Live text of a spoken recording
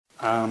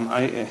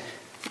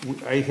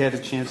I had a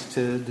chance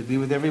to be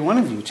with every one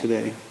of you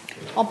today.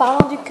 En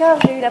parlant du cœur,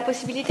 j'ai eu la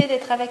possibilité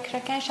d'être avec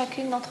chacun et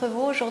chacune d'entre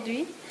vous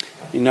aujourd'hui.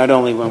 Not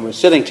only when we're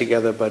sitting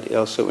together, but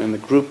also in the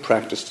group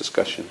practice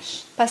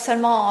discussions. Pas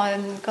seulement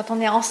quand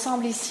on est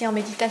ensemble ici en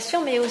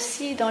méditation, mais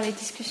aussi dans les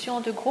discussions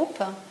de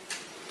groupe.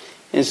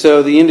 And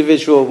so the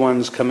individual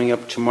ones coming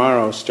up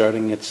tomorrow,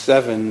 starting at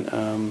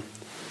 7,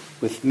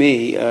 with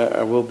me,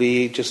 will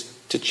be just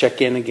to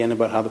check in again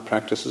about how the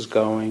practice is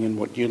going and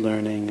what you're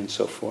learning and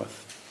so forth.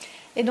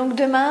 Et donc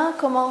demain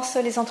commencent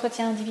les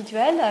entretiens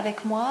individuels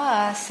avec moi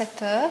à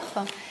 7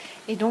 heures.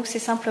 Et donc c'est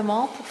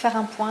simplement pour faire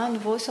un point à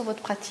nouveau sur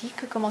votre pratique,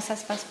 comment ça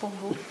se passe pour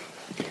vous.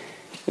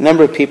 A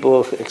number of people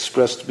have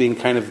expressed being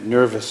kind of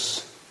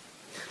nervous.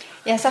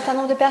 Il y a un certain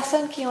nombre de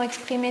personnes qui ont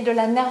exprimé de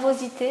la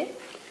nervosité.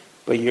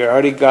 But you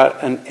already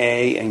got an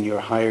A and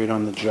you're hired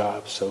on the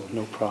job, so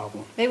no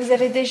problem. Mais vous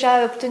avez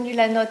déjà obtenu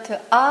la note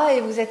A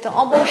et vous êtes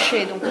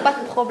embauché, donc pas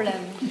de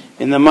problème.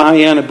 In the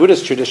Mahayana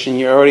Buddhist tradition,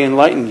 you're already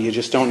enlightened, you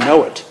just don't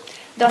know it.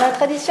 Dans la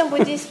tradition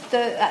bouddhiste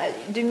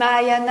du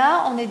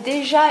Mahayana, on est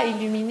déjà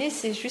illuminé,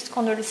 c'est juste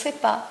qu'on ne le sait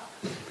pas.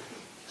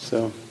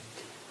 So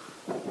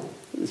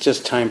it's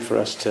just time for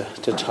us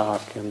to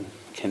talk and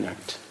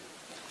connect.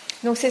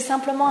 Donc c'est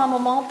simplement un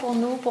moment pour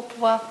nous pour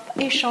pouvoir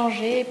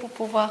échanger, pour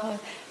pouvoir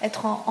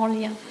être en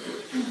lien.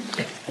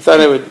 I thought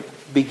I would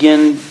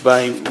begin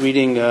by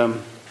reading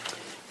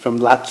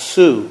from Lao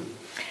Tzu.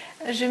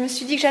 Je me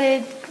suis dit que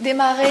j'allais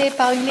démarrer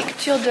par une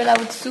lecture de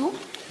Lao Tzu,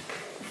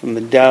 From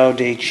the Tao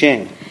Te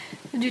Ching.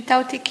 du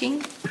Tao Te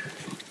Ching.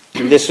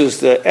 And this was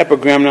the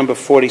epigram number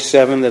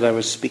 47 that I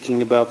was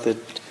speaking about that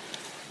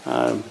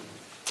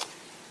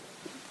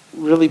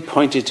really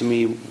pointed to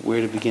me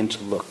where to begin to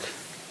look.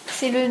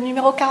 C'est le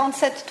numéro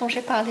 47 dont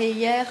j'ai parlé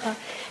hier,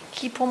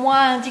 qui pour moi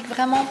indique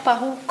vraiment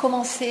par où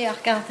commencer à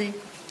regarder.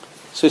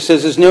 So it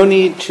says, there's no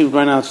need to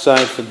run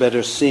outside for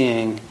better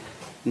seeing,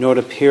 nor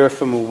to peer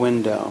from a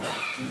window.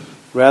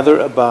 Rather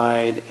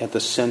abide at the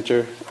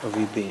center of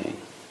your being.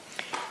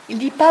 Il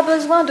dit pas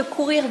besoin de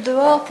courir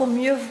dehors pour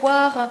mieux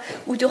voir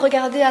ou de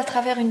regarder à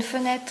travers une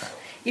fenêtre.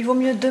 Il vaut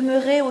mieux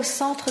demeurer au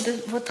centre de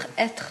votre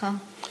être.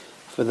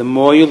 For the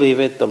more you leave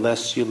it, the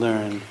less you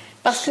learn.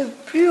 Parce que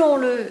plus on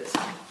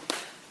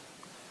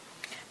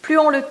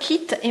le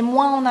quitte et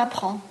moins on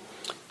apprend.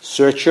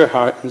 Search your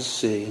heart and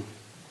see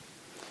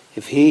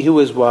if he who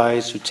is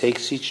wise, who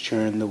takes each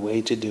turn, the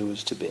way to do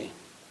is to be.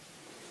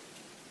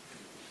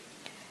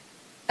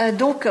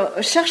 Donc,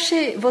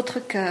 cherchez votre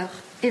cœur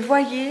et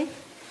voyez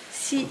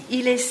si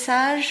il est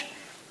sage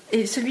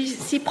et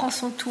celui-ci prend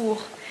son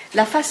tour.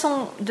 La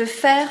façon de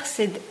faire,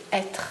 c'est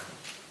d'être.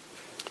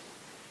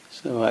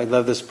 So I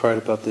love this part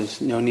about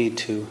this. No need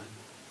to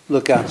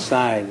look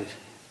outside.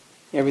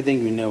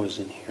 Everything you know is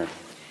in here.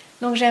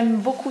 Donc j'aime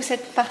beaucoup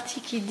cette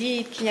partie qui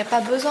dit qu'il n'y a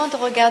pas besoin de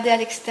regarder à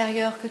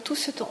l'extérieur, que tout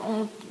ce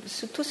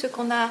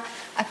qu'on a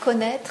à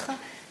connaître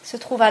se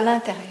trouve à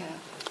l'intérieur.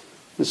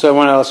 And so I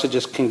want to also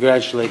just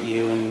congratulate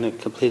you in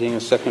completing a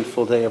second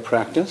full day of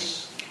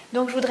practice.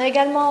 Donc je voudrais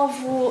également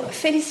vous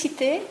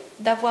féliciter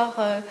d'avoir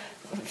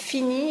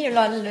fini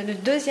le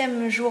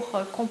deuxième jour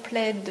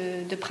complet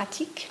de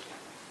pratique.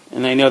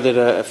 And I know that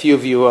a few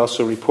of you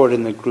also reported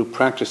in the group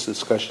practice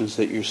discussions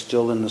that you're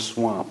still in the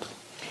swamp.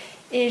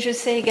 Et je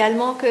sais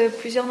également que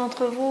plusieurs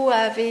d'entre vous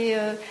avez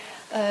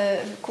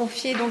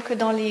confié donc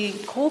dans les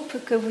groupes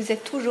que vous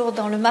êtes toujours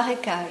dans le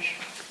marécage.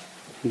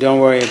 Don't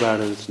worry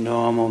about it. It's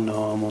normal,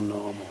 normal,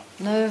 normal.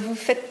 Ne vous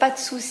faites pas de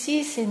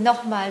soucis, c'est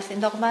normal, c'est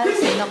normal,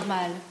 c'est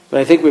normal.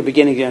 But I think we're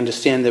beginning to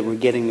understand that we're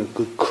getting a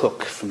good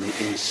cook from the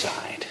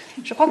inside.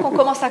 Je crois qu'on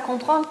commence à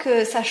comprendre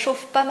que ça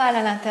chauffe pas mal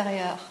à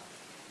l'intérieur.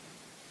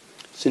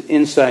 It's an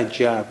inside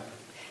job.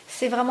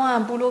 C'est vraiment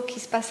un boulot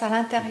qui se passe à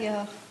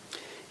l'intérieur.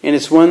 And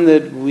it's one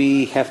that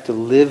we have to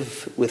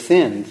live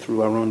within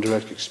through our own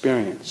direct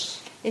experience.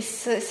 Et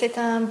c'est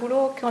un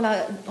boulot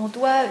qu'on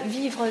doit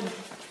vivre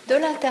de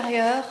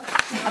l'intérieur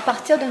à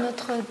partir de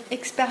notre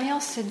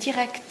expérience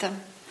directe.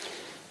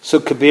 So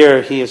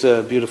Kabir, he has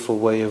a beautiful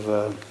way of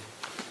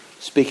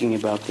speaking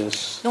about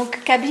this.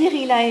 Donc Kabir,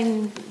 il a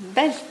une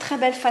très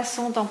belle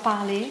façon d'en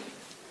parler.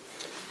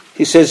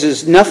 He says,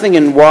 there's nothing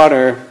in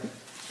water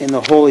in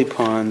the holy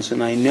ponds,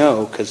 and I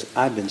know because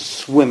I've been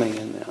swimming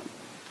in them.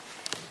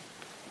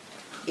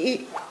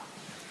 Et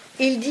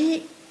il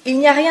dit, il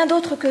n'y a rien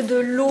d'autre que de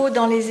l'eau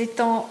dans les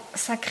étangs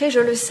sacrés, je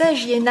le sais,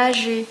 j'y ai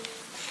nagé.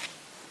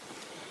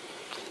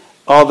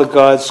 All the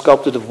gods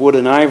sculpted of wood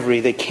and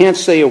ivory, they can't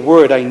say a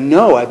word. I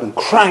know, I've been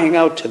crying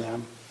out to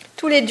them.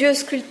 Tous les dieux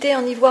sculptés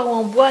en ivoire ou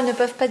en bois ne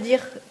peuvent pas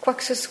dire quoi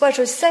que ce soit,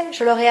 je sais,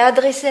 je leur ai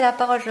adressé la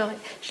parole,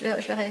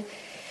 j'aurais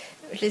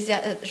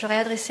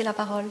adressé la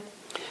parole.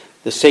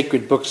 The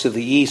sacred books of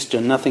the East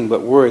are nothing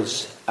but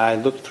words. I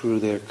looked through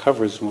their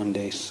covers one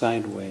day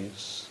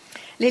sideways.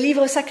 Les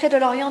livres sacrés de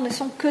l'Orient ne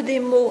sont que des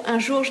mots. Un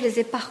jour, je les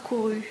ai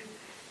parcourus.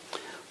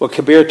 What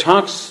Kabir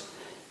talks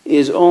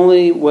is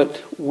only what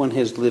one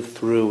has lived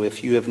through.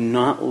 If you have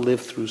not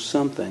lived through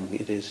something,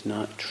 it is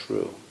not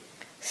true.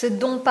 Ce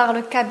dont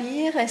parle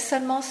Kabir est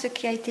seulement ce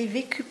qui a été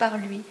vécu par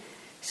lui.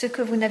 Ce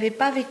que vous n'avez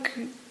pas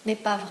vécu n'est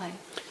pas vrai.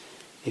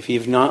 If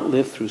you've not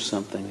lived through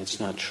something, it's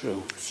not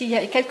true. S'il y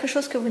a quelque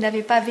chose que vous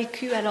n'avez pas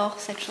vécu, alors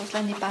cette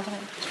chose-là n'est pas vraie.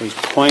 So he's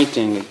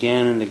pointing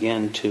again and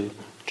again to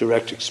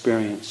direct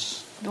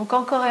experience. Donc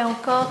encore et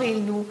encore,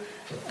 il nous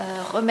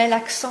remet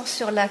l'accent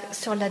sur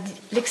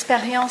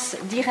l'expérience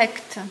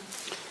directe.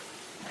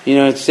 You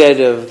know, it's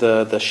said of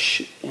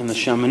in the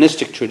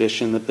shamanistic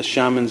tradition that the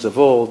shamans of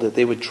old, that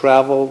they would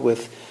travel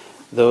with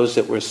those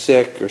that were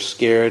sick or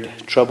scared,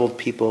 troubled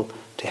people,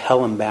 to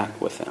hell and back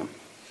with them.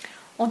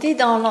 On dit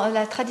dans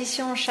la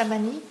tradition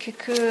chamanique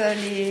que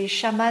les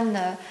chamans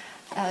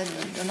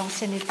de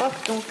l'ancienne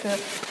époque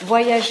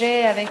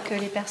voyageaient avec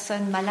les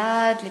personnes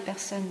malades, les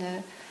personnes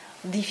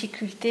en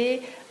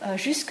difficulté,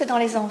 jusque dans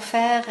les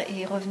enfers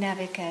et revenaient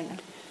avec elles.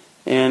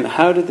 And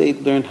how did they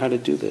learn how to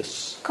do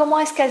this? Comment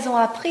est-ce qu'elles ont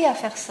appris à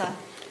faire ça?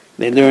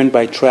 They learned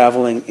by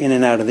traveling in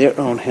and out of their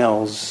own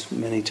hells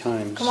many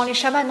times. Comment les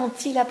chamans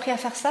ont-ils appris à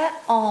faire ça?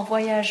 En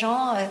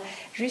voyageant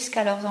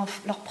jusqu'à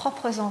leurs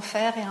propres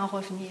enfers et en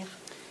revenir.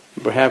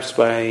 Perhaps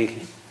by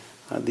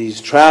these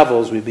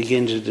travels, we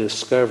begin to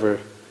discover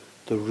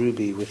the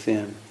ruby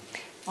within.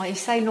 Et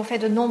ça, ils l'ont fait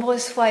de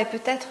nombreuses fois. Et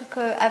peut-être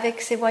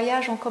qu'avec ces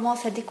voyages, on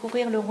commence à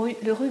découvrir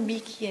le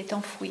rubis qui est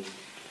enfoui.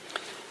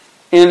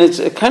 And it's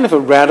a kind of a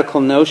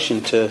radical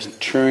notion to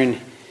turn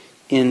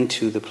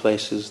into the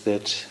places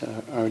that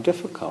are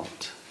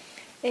difficult.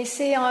 Et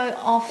c'est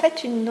en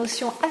fait une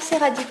notion assez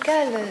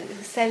radicale,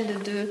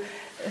 celle de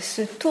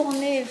se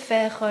tourner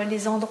vers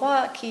les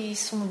endroits qui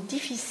sont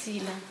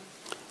difficiles.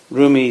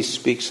 Rumi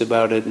speaks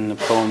about it in a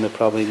poem that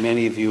probably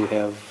many of you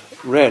have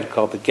read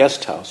called The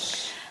Guest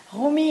House.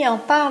 Rumi en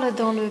parle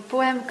dans le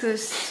poème que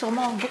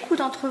sûrement beaucoup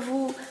d'entre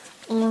vous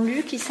ont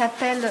lu, qui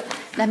s'appelle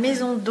La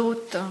maison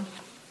d'hôte.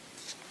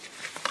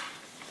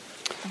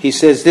 He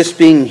says, this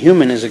being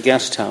human is a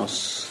guest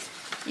house.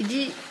 Il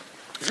dit,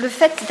 le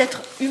fait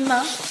d'être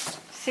humain,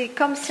 c'est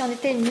comme si on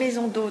était une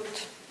maison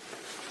d'hôte.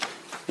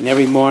 And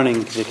every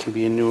morning there can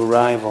be a new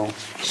arrival.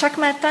 Chaque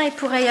matin, il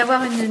peut y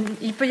avoir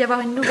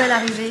une nouvelle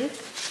arrivée.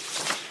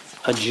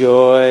 A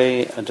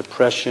joy, a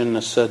depression,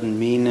 a sudden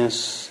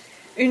meanness.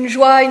 Une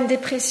joie, une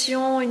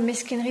dépression, une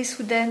mesquinerie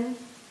soudaine.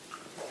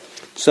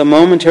 Some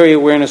momentary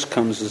awareness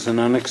comes as an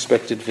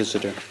unexpected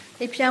visitor.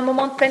 Et puis un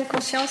moment de pleine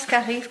conscience qui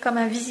arrive comme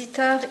un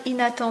visiteur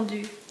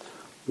inattendu.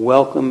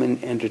 Welcome and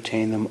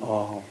entertain them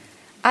all.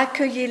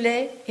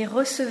 Accueillez-les et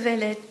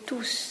recevez-les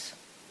tous.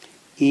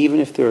 Even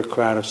if they're a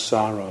crowd of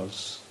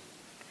sorrows.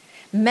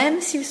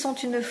 Même s'ils sont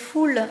une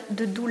foule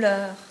de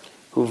douleurs.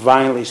 Who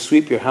violently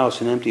sweep your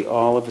house and empty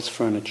all of its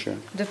furniture.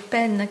 De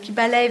peine, qui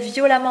balayent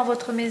violemment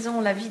votre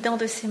maison, la vidant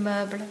de ses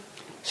meubles.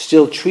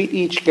 Still treat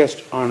each guest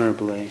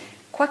honorably.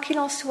 Quoi qu'il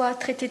en soit,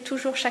 traitez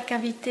toujours chaque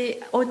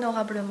invité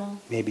honorablement.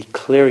 Maybe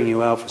clearing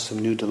you out for some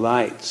new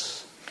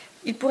delights.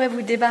 Il pourrait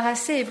vous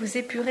débarrasser et vous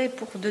épurer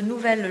pour de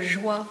nouvelles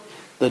joies.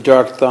 The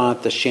dark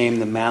thought, the shame,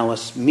 the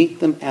malice, meet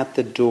them at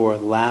the door,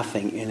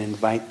 laughing, and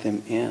invite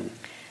them in.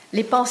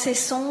 Les pensées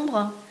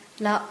sombres,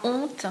 la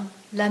honte,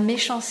 la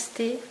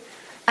méchanceté,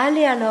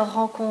 allez à leur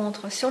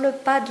rencontre sur le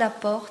pas de la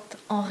porte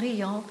en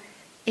riant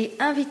et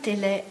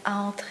invitez-les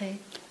à entrer.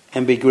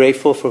 And be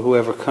grateful for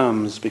whoever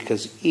comes,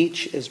 because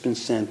each has been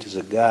sent as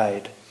a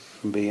guide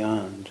from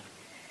beyond.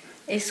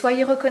 Et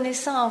soyez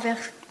reconnaissants envers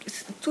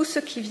tous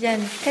ceux qui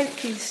viennent, quels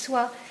qu'ils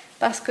soient,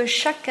 parce que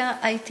chacun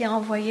a été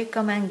envoyé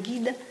comme un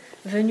guide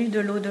venu de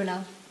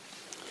l'au-delà.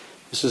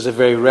 This is a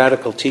very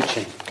radical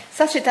teaching.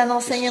 Ça, c'est un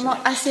enseignement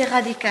assez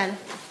radical.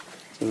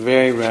 It's a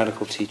very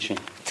radical teaching.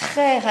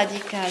 Très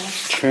radical.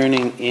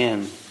 Turning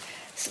in.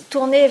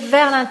 Tourner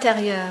vers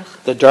l'intérieur.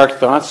 The dark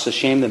thoughts, the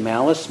shame, the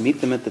malice,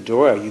 meet them at the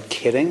door. Are you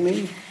kidding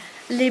me?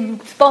 Les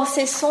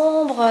pensées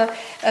sombres,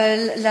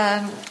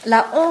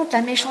 la honte,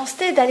 la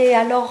méchanceté, d'aller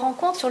à leur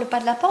rencontre sur le pas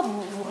de la porte.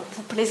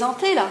 Vous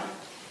plaisantez là.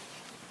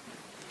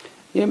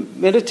 Yeah,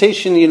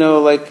 meditation, you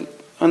know, like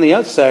on the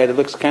outside, it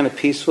looks kind of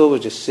peaceful.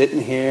 We're just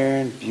sitting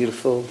here in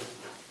beautiful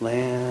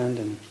land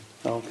and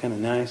all kind of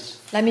nice.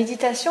 La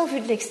méditation, vue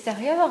de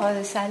l'extérieur,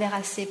 ça a l'air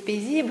assez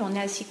paisible. On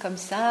est assis comme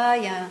ça,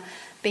 il y a un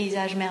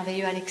paysage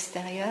merveilleux à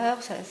l'extérieur,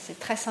 c'est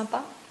très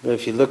sympa. But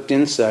if you looked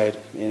inside,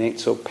 it ain't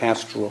so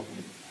pastoral.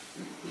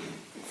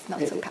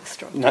 Not so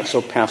pastoral. Not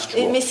so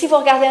pastoral. Mais si vous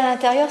regardez à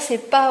l'intérieur,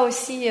 c'est pas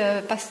aussi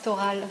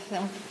pastoral.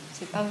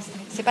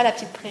 C'est pas la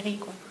petite prairie,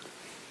 quoi.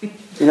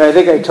 You know, I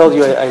think I told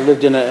you I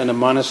lived in a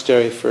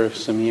monastery for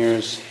some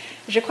years.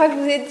 Je crois que je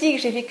vous ai dit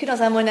que j'ai vécu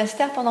dans un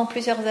monastère pendant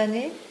plusieurs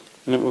années.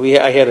 And I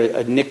had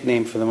a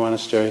nickname for the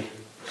monastery.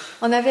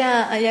 Il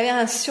y avait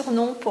un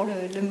surnom pour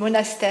le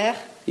monastère.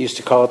 We used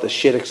to call it the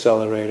shit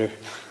accelerator.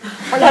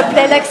 On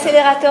l'appelait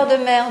l'accélérateur de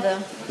merde.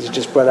 It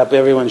just brought up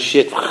everyone's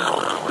shit.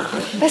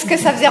 Parce que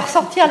ça faisait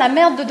ressortir la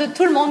merde de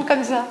tout le monde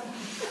comme ça.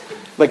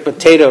 Like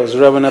potatoes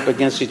rubbing up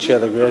against each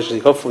other,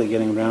 gradually, hopefully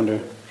getting rounder.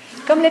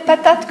 Comme les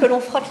patates que l'on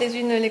frotte les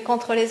unes les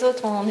contre les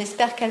autres, on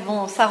espère qu'elles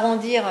vont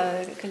s'arrondir,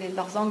 que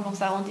leurs angles vont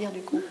s'arrondir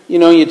du coup. You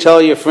know, you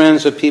tell your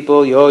friends or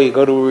people, you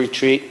go to a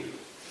retreat.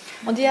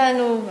 On dit à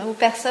aux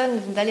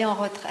personnes d'aller en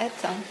retraite.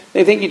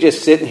 They think you're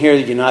just sitting here,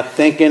 you're not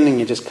thinking, and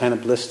you're just kind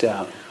of blissed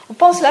out. On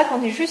pense là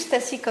qu'on est juste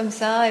assis comme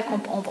ça et qu'on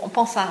on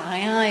pense à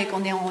rien et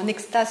qu'on est en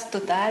extase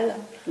totale.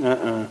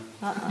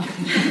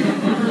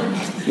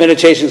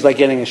 Meditation is like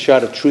getting a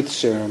shot of truth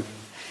serum.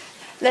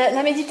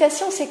 La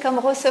méditation, c'est comme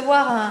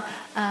recevoir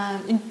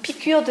une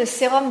piqûre de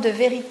sérum de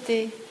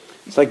vérité.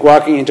 It's like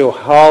walking into a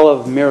hall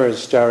of mirrors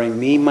starring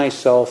me,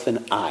 myself, and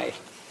I.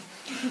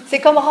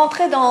 C'est comme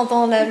rentrer dans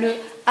le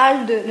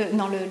hall,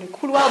 le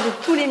couloir de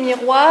tous les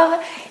miroirs,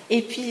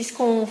 et puis ce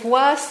qu'on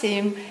voit,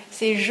 c'est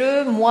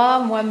je, moi,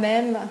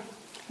 moi-même,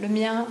 le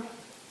mien.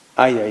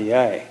 Aïe, aïe,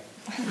 aïe.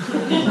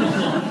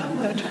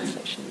 No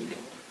translation needed.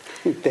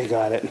 They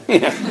got it.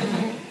 Yeah.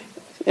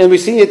 And we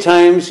see at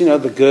times,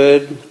 the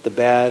good, the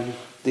bad,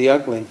 the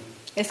ugly.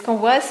 Et ce qu'on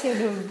voit, c'est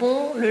le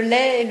bon, le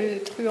laid,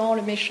 le truand,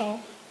 le méchant.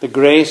 The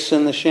grace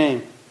and the shame.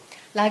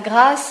 La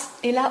grâce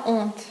et la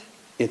honte.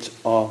 It's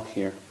all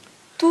here.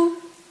 Tout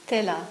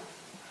est là.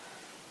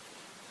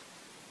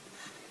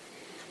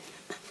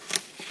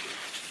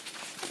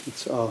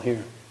 It's all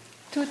here.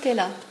 Tout est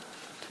là.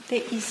 Tout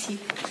est ici.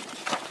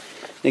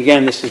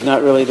 Again, this is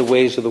not really the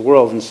ways of the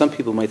world, and some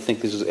people might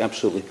think this is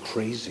absolutely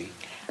crazy.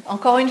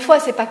 Encore une fois,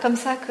 c'est pas comme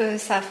ça que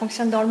ça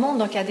fonctionne dans le monde,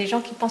 donc il y a des gens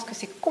qui pensent que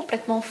c'est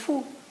complètement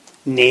fou.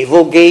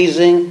 Navel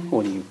gazing?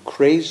 What are you,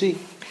 crazy?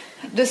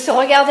 De se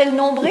regarder le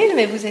nombril,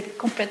 mais vous êtes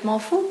complètement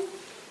fou.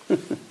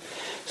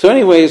 So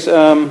anyways,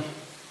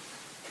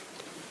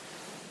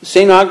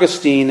 St.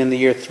 Augustine in the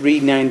year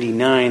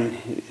 399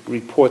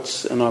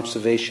 reports an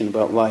observation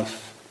about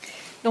life.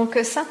 Donc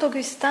Saint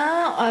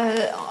Augustin,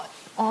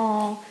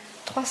 en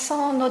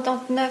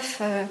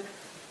 399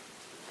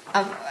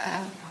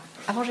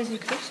 avant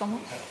Jésus-Christ,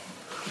 sûrement.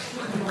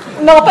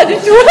 Non, pas du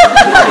tout.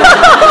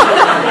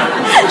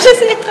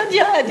 J'essayais de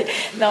traduire.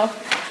 Non.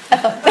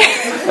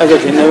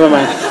 Okay, never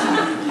mind.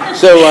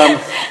 So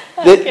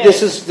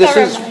this is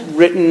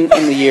written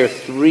in the year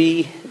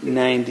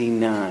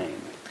 399.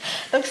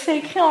 Donc c'est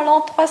écrit en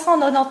l'an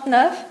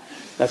 399.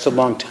 That's a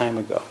long time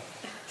ago.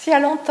 C'est il y a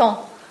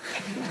longtemps.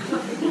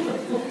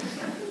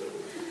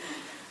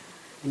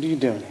 What are you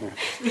doing here?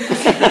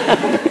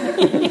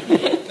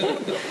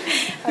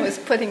 I was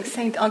putting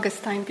Saint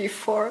Augustine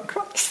before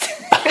Christ.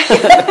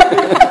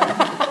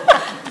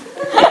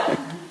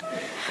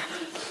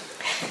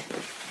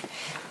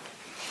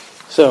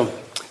 So,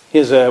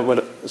 here's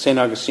what St.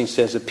 Augustine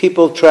says. The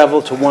people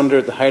traveled to wonder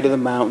at the height of the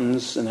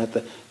mountains and at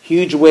the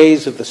huge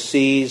waves of the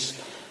seas.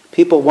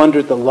 People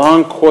wondered the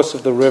long course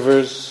of the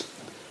rivers.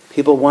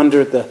 People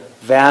wondered the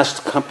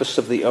vast compass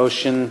of the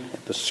ocean,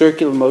 at the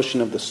circular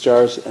motion of the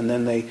stars, and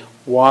then they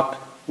walk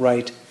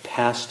right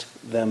past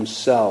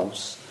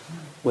themselves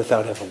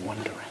without ever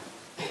wondering.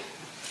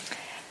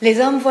 Les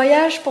hommes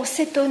voyagent pour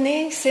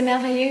s'étonner,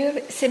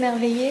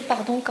 s'émerveiller,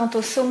 quant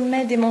au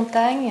sommet des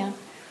montagnes,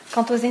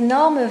 quant aux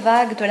énormes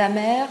vagues de la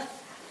mer,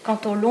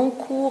 quant au long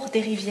cours des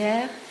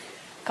rivières,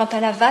 quant à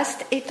la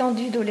vaste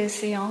étendue de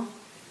l'océan,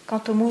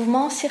 quant au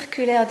mouvement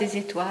circulaire des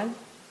étoiles,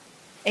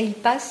 et ils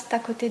passent à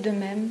côté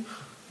d'eux-mêmes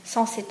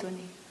sans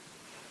s'étonner.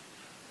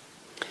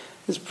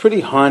 It's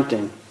pretty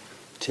haunting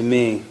to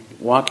me,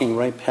 walking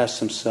right past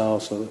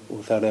themselves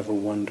without ever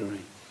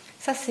wondering.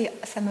 Ça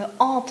me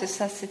hante,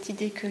 cette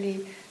idée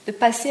de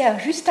passer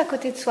juste à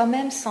côté de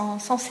soi-même sans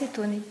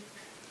s'étonner.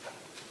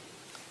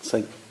 It's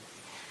like,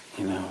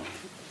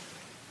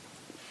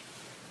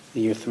 the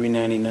year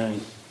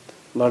 399.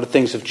 A lot of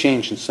things have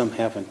changed and some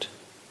haven't.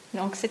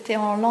 Donc c'était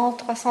en l'an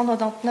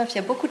 399. Il y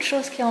a beaucoup de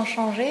choses qui ont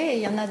changé et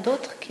il y en a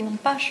d'autres qui n'ont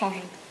pas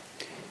changé.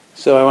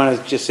 So I want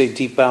to just say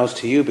deep bows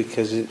to you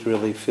because it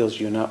really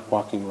feels you're not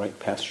walking right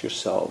past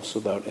yourselves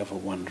without ever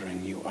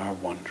wondering. You are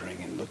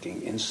wondering and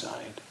looking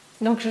inside.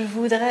 Donc je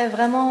voudrais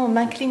vraiment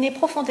m'incliner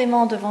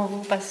profondément devant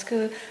vous parce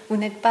que vous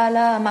n'êtes pas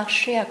là à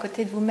marcher à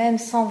côté de vous-même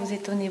sans vous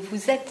étonner.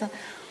 Vous êtes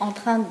en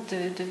train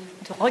de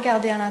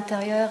regarder à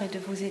l'intérieur et de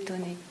vous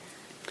étonner.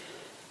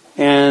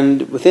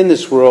 And within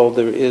this world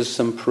there is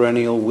some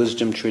perennial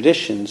wisdom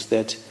traditions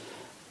that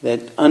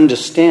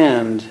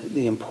understand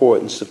the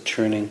importance of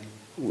turning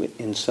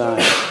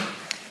inside.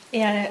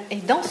 Et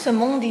dans ce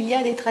monde, il y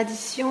a des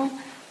traditions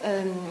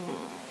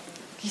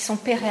qui sont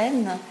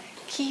pérennes,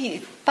 qui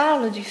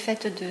parlent du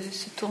fait de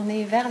se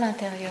tourner vers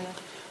l'intérieur.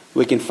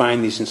 We can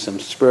find these in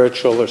some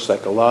spiritual or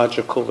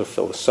psychological or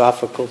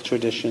philosophical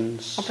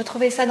traditions. On peut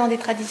trouver ça dans des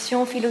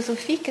traditions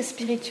philosophiques,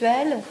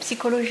 spirituelles,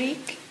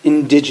 psychologiques.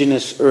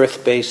 Indigenous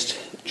earth-based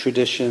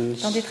traditions.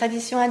 Dans des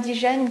traditions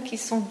indigènes qui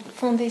sont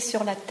fondées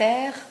sur la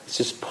terre.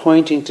 This is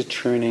pointing to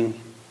turning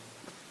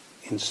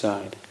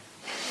inside.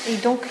 Et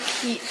donc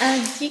qui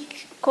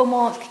indique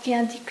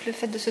le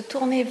fait de se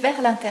tourner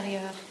vers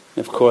l'intérieur. And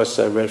of course,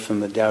 I read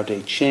from the Tao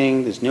Te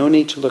Ching. There's no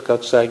need to look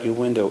outside your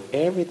window.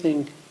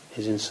 Everything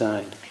is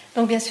inside.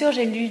 Donc bien sûr,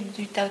 j'ai lu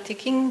du Tao Te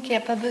Ching qu'il n'y a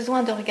pas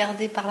besoin de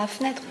regarder par la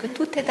fenêtre, que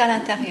tout est à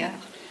l'intérieur.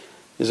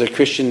 There's a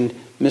Christian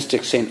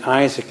mystic, Saint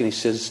Isaac, and he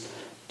says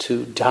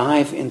to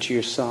dive into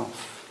yourself.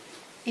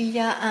 Il y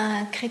a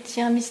un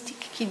chrétien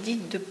mystique qui dit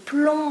de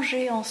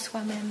plonger en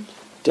soi-même.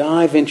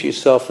 Dive into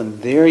yourself,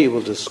 and there you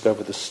will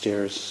discover the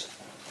stairs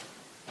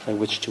by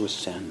which to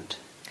ascend.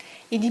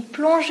 Il dit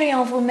plongez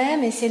en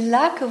vous-même et c'est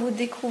là que vous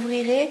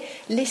découvrirez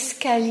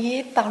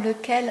l'escalier par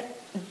lequel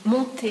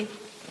monter.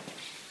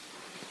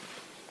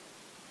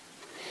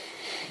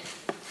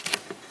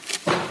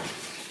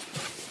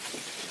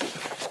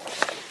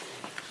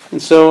 And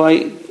so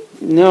I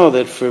know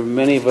that for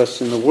many of us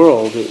in the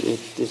world,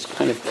 it's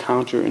kind of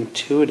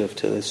counterintuitive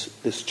to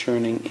this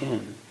turning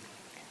in.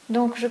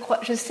 Donc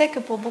je sais que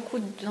pour beaucoup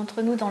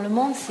d'entre nous dans le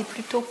monde, c'est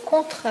plutôt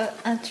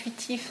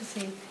contre-intuitif.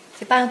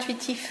 C'est pas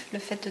intuitif le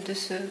fait de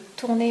se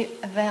tourner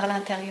vers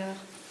l'intérieur.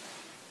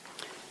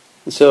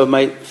 And so it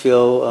might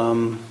feel,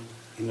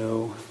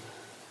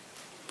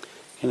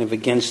 kind of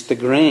against the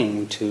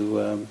grain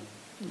to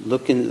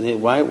look in.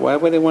 Why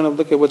would I want to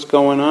look at what's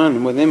going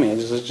on within me?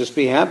 Just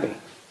be happy.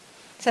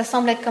 Ça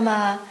semble être comme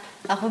à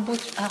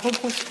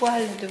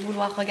rebrousse-poil de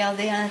vouloir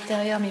regarder à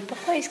l'intérieur. Mais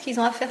pourquoi est-ce qu'ils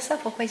ont à faire ça?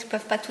 Pourquoi ils ne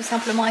peuvent pas tout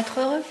simplement être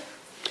heureux?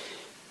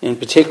 And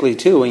particularly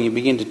too, when you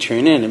begin to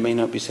turn in, it may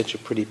not be such a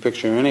pretty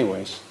picture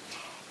anyways.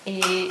 Et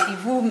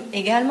vous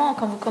également,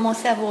 quand vous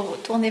commencez à vous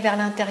tourner vers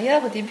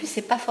l'intérieur, au début,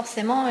 c'est pas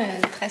forcément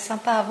très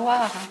sympa à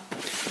voir.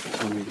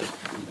 When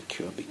the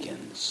cure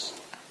begins.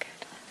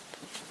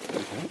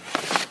 Okay.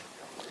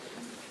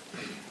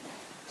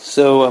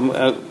 So I'm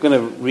going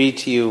to read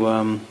to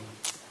you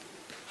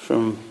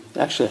from.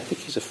 Actually, I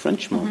think he's a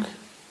French monk,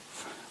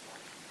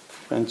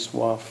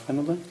 François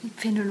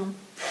Fénelon.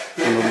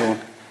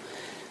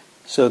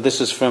 So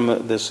this is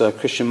from this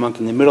Christian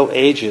monk in the Middle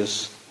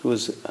Ages, who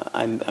was,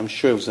 I'm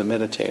sure, was a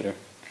meditator.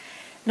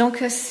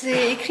 Donc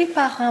c'est écrit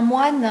par un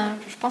moine,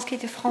 je pense qu'il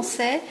était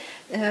français,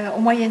 au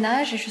Moyen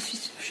Âge, et je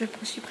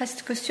suis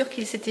presque sûre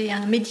qu'il était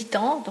un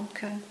méditant.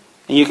 Donc,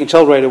 And you can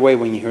tell right away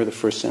when you hear the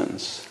first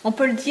sentence. On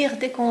peut le dire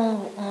dès qu'on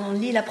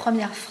lit la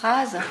première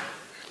phrase.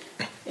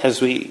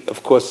 As we,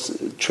 of course,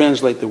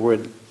 translate the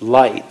word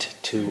light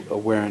to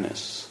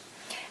awareness.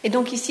 Et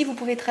donc ici, vous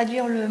pouvez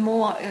traduire le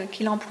mot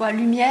qu'il emploie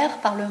lumière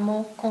par le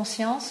mot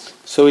conscience.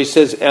 So he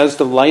says, as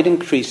the light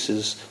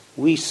increases,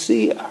 we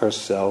see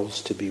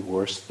ourselves to be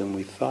worse than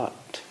we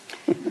thought.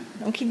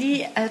 Donc il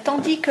dit,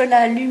 tandis que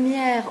la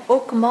lumière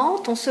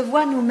augmente, on se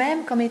voit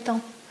nous-mêmes comme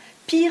étant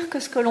pire que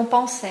ce que l'on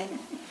pensait.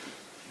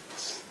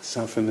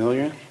 Sound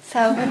familiar?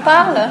 Ça vous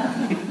parle?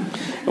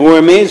 And we're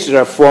amazed at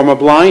our former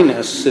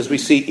blindness as we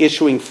see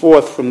issuing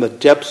forth from the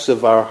depths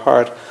of our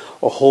heart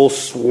a whole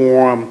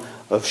swarm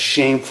of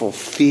shameful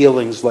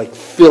feelings like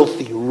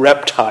filthy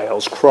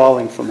reptiles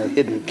crawling from a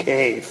hidden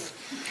cave.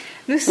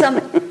 Nous sommes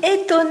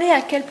étonnés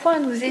à quel point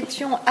nous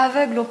étions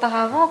aveugles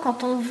auparavant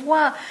quand on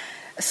voit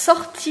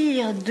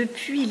sortir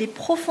depuis les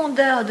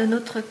profondeurs de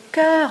notre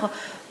cœur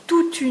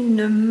toute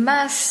une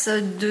masse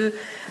de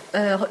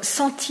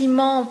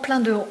sentiments pleins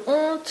de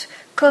honte,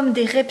 comme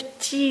des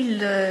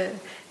reptiles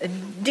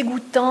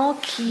dégoûtants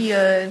qui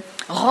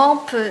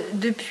rampent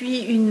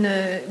depuis une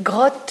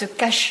grotte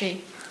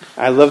cachée.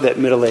 I love that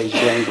middle-aged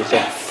language,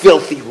 like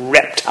filthy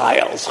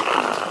reptiles.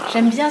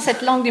 J'aime bien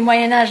cette langue du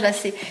Moyen-Âge, là,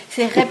 ces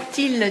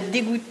reptiles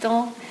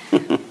dégoûtants.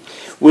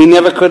 We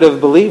never could have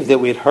believed that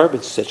we had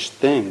harbored such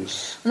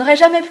things. On n'aurait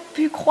jamais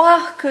pu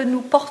croire que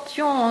nous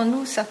portions en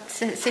nous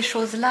ces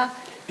choses-là.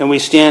 And we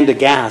stand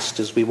aghast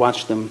as we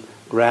watch them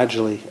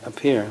gradually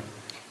appear.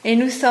 Et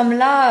nous sommes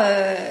là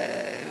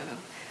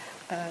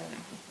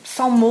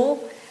sans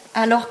mots,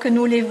 alors que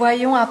nous les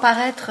voyons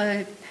apparaître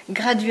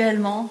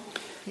graduellement,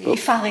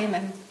 effarés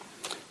même.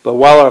 But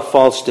while our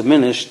faults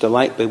diminish, the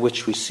light by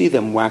which we see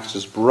them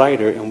waxes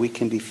brighter, and we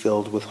can be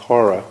filled with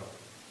horror.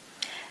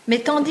 Mais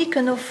tandis que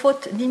nos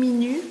fautes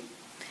diminuent,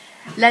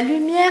 la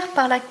lumière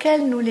par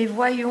laquelle nous les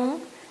voyons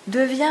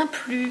devient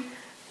plus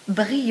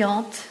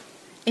brillante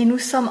et nous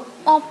sommes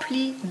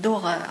emplis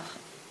d'horreur.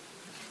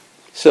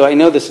 So I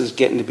know this is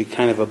getting to be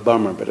kind of a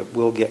bummer, but it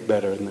will get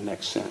better in the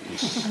next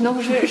sentence.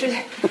 Donc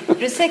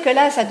je sais que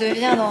là ça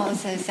devient, on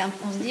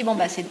se dit bon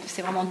bah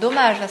c'est vraiment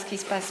dommage là ce qui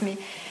se passe, mais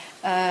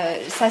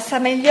ça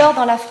s'améliore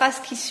dans la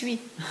phrase qui suit.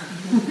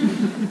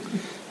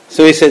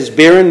 So he says,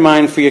 bear in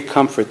mind for your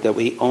comfort that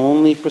we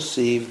only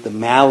perceive the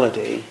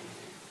malady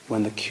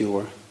when the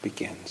cure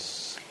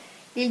begins.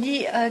 Il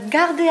dit,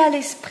 gardez à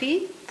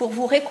l'esprit, pour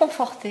vous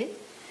réconforter,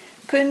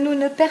 que nous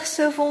ne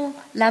percevons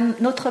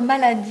notre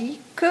maladie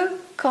que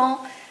quand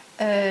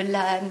elle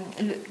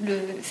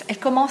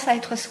commence à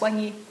être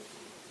soignée.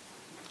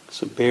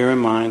 So bear in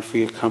mind for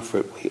your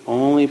comfort, we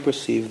only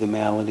perceive the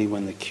malady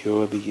when the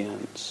cure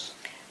begins.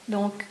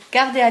 Donc,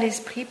 gardez à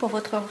l'esprit pour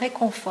votre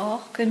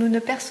réconfort que nous ne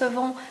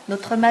percevons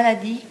notre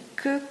maladie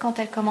que quand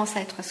elle commence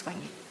à être soignée.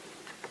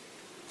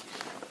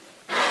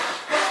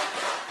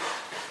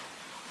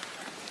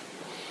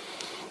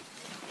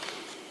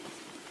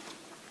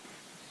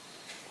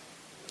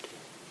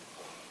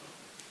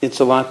 It's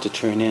a lot to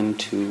turn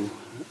into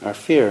our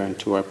fear and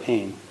to our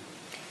pain.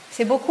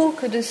 C'est beaucoup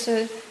que de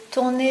se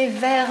tourner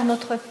vers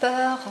notre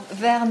peur,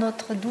 vers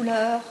notre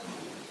douleur.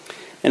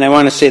 And I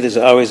want to say there's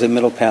always a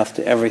middle path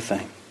to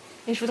everything.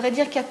 Et je voudrais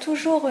dire qu'il y a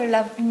toujours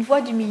une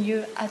voie du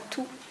milieu à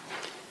tout.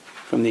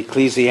 From the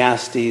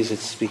Ecclesiastes,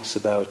 it speaks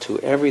about to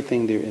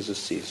everything there is a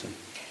season.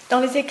 Dans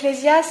les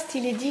Ecclésiastes,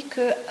 il est dit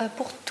que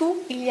pour tout,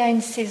 il y a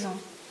une saison.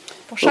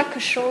 Pour chaque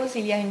chose,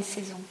 il y a une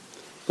saison.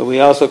 But we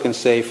also can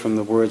say from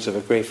the words of a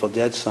Grateful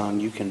Dead song,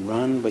 you can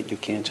run, but you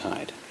can't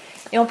hide.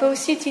 Et on peut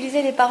aussi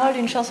utiliser les paroles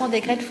d'une chanson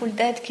des Grateful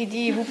Dead qui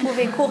dit « Vous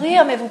pouvez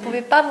courir, mais vous ne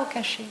pouvez pas vous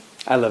cacher ».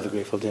 I love the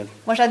Grateful Dead.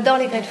 Moi, j'adore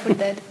les Grateful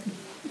Dead.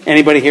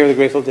 Anybody here the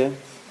Grateful Dead?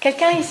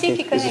 Quelqu'un ici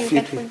qui There's connaît a les few,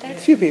 Grateful Dead?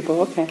 few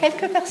people, okay.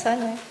 Quelques personnes,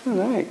 oui.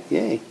 All right,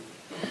 yay.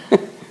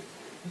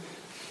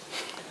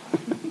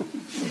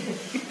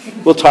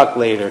 We'll talk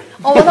later.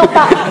 On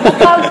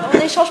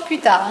échange plus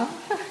tard. Hein.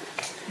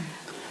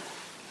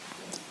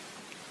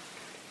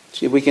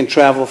 See, we can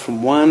travel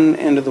from one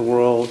end of the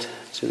world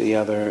to the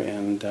other,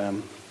 and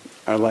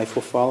our life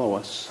will follow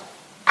us.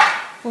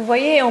 Vous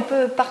voyez, on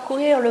peut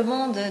parcourir le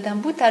monde d'un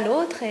bout à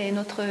l'autre et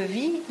notre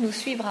vie nous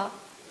suivra.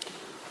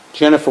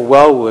 Jennifer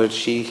Wellwood,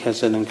 she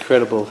has an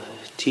incredible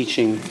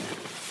teaching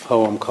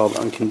poem called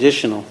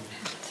Unconditional.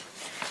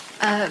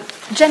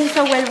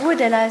 Jennifer Wellwood,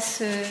 elle a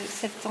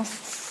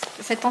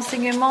cet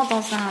enseignement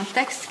dans un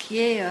texte qui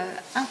est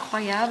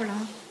incroyable.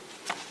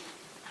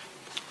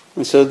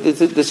 And so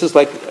this is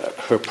like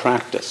her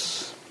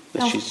practice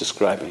that she's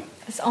describing.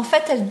 En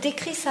fait, elle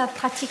décrit sa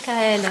pratique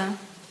à elle.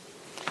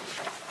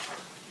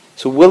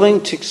 So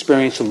willing to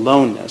experience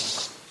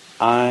aloneness,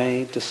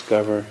 I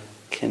discover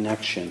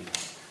connection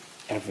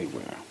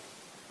everywhere.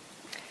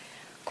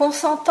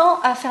 Consentant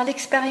à faire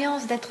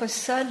l'expérience d'être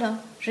seul,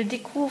 je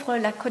découvre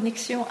la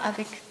connexion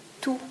avec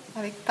tout,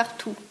 avec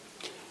partout.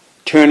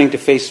 Turning to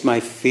face my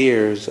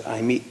fears,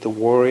 I meet the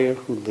warrior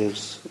who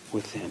lives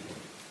within.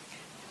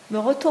 Me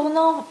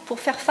retournant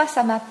pour faire face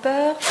à ma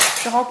peur,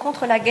 je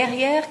rencontre la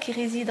guerrière qui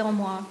réside en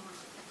moi.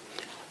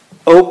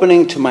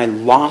 Opening to my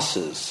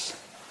losses,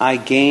 I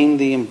gain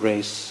the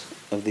embrace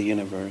of the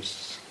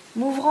universe.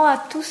 M'ouvrant à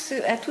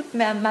toute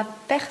ma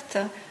perte,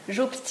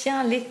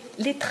 j'obtiens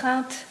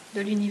l'étreinte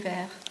de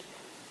l'univers.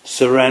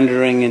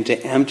 Surrendering into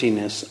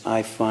emptiness,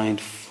 I find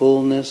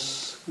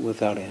fullness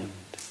without end.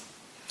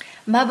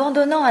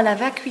 M'abandonnant à la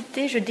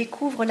vacuité, je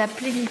découvre la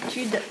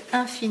plénitude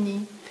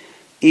infinie.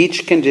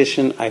 Each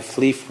condition I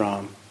flee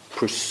from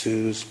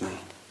pursues me.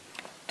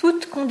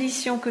 Toute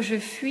condition que je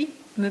fuis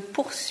me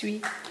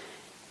poursuit.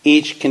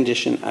 Each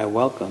condition I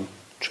welcome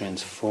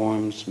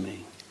transforms me.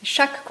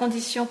 Chaque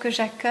condition que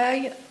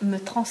j'accueille me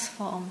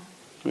transforme.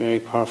 Very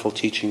powerful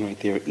teaching right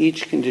there.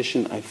 Each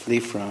condition I flee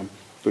from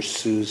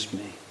pursues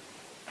me.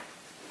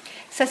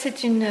 Ça, c'est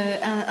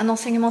un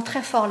enseignement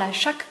très fort là.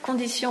 Chaque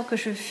condition que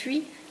je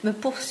fuis me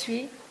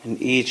poursuit. And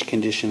each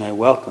condition I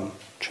welcome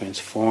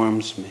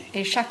transforms me.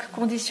 Et chaque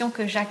condition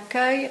que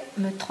j'accueille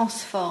me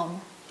transforme.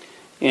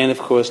 And of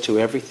course, to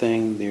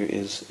everything there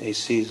is a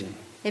season.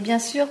 Et bien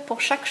sûr,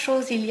 pour chaque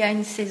chose, il y a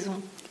une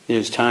saison.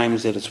 There's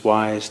times that it's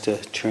wise to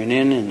turn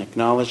in and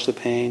acknowledge the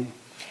pain.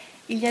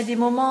 Il y a des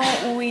moments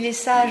où il est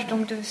sage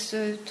donc de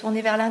se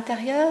tourner vers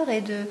l'intérieur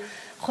et de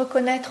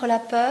reconnaître la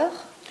peur.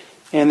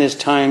 And there's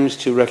times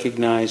to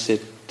recognize that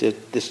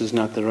this is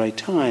not the right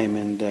time,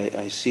 and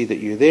I see that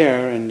you're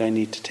there, and I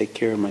need to take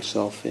care of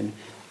myself in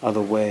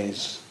other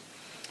ways.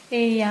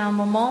 Et il y a un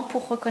moment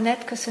pour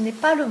reconnaître que ce n'est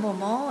pas le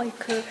moment et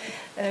que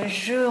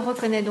je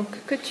reconnais donc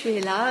que tu es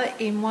là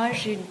et moi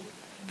j'ai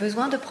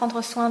besoin de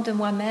prendre soin de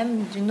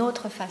moi-même d'une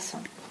autre façon.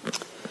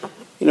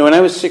 You know, when I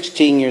was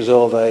 16 years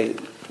old, I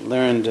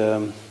learned,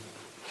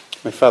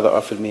 my father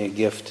offered me a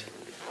gift.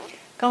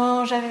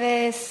 Quand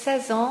j'avais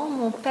 16 ans,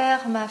 mon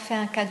père m'a fait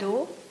un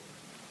cadeau.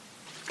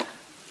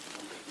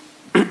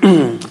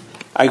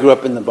 I grew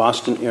up in the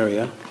Boston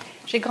area.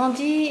 J'ai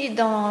grandi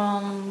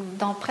dans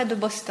près de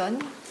Boston.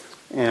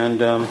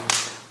 And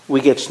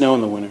we get snow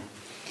in the winter.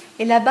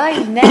 Et là-bas,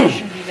 il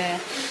neige l'hiver.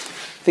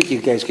 I think you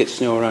guys get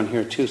snow around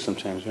here too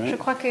sometimes, right? Je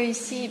crois que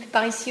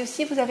par ici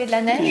aussi, vous avez de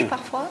la neige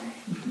parfois.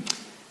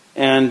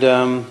 And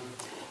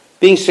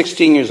being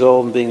 16 years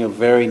old and being a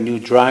very new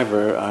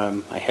driver,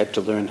 I had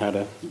to learn how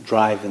to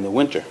drive in the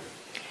winter.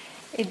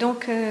 Et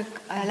donc,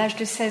 à l'âge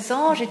de 16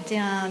 ans, j'étais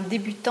un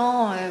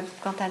débutant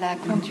quant à la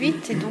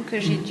conduite, et donc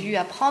j'ai dû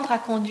apprendre à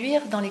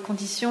conduire dans les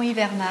conditions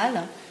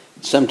hivernales.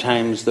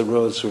 Sometimes the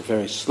roads were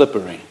very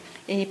slippery.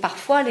 Et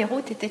parfois, les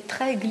routes étaient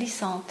très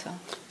glissantes.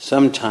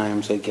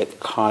 Sometimes I'd get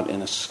caught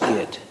in a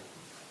skid.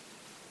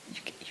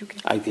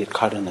 I'd get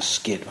caught in a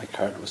skid. My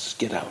car would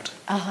skid out.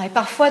 Et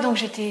parfois,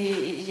 donc,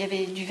 il y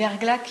avait du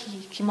verglas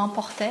qui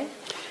m'emportait.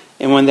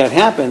 And when that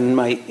happened,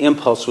 my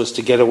impulse was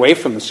to get away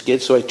from the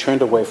skid, so I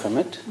turned away from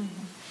it.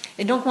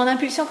 Et donc, mon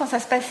impulsion, quand ça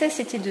se passait,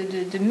 c'était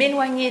de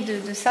m'éloigner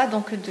de ça,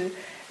 donc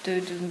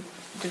de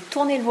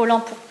tourner le volant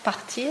pour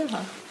partir.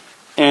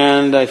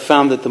 And I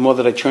found that the more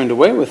that I turned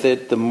away with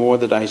it, the more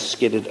that I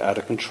skidded out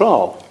of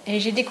control. Et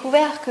j'ai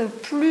découvert que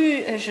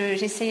plus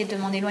j'essayais de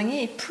m'en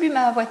éloigner, et plus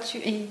ma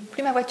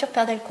voiture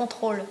perdait le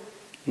contrôle.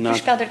 Plus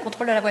je perdais le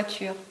contrôle de la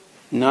voiture.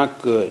 Not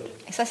good.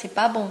 Et ça, c'est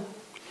pas bon.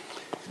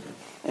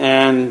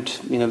 And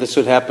this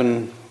would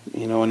happen,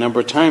 a number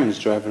of times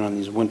driving on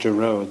these winter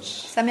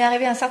roads. Ça m'est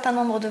arrivé un certain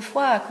nombre de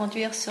fois à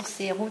conduire sur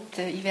ces routes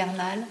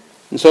hivernales.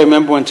 And so I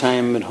remember one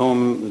time at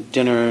home at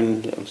dinner,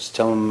 and I was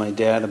telling my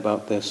dad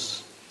about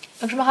this.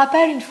 Donc je me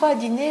rappelle une fois à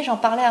dîner, j'en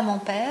parlais à mon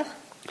père.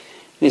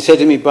 And he said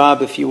to me,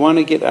 Bob, if you want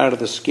to get out of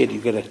the skid,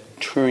 you've got to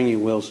turn your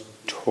wheels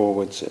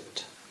towards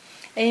it.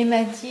 Et il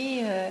m'a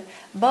dit,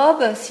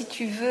 Bob, si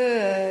tu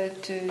veux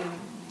te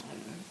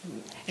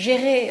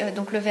gérer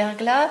donc le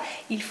verglas,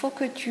 il faut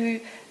que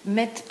tu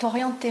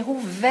t'orientes tes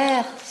roues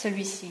vers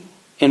celui-ci.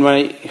 And when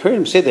I heard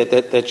him say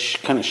that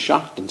kind of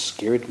shocked and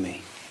scared me.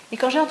 Et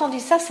quand j'ai entendu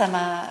ça, ça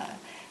m'a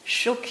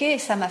choqué,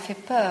 ça m'a fait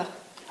peur.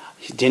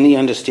 Didn't he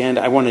understand?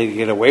 I wanted to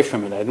get away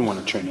from it. I didn't want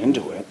to turn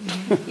into it.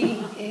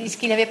 Est-ce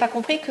qu'il n'avait pas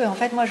compris que, en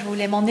fait, moi, je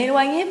voulais m'en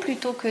éloigner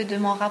plutôt que de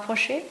m'en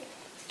rapprocher?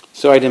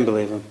 So I didn't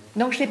believe him.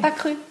 Donc, je l'ai pas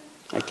cru.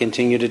 I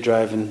continued to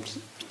drive and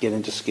get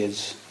into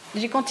skids.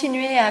 J'ai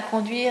continué à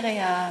conduire et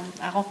à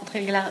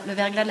rencontrer le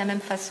verglas de la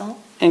même façon.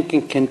 And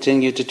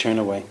continued to turn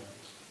away.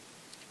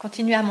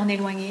 Continué à m'en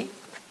éloigner.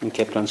 And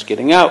kept on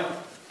skidding out.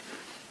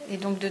 Et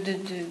donc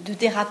de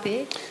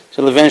déraper.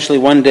 So eventually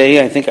one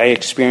day I think I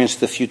experienced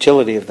the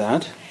futility of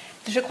that.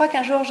 Je crois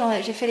qu'un jour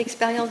j'ai fait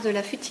l'expérience de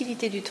la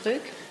futilité du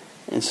truc.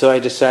 And so I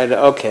decided,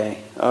 okay,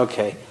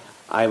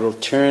 I will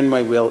turn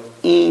my wheel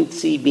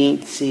eensy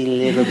beensy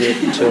little bit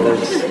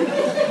towards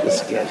the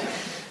skid.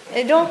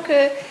 Et donc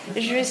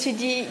je me suis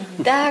dit,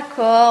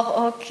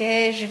 d'accord, ok,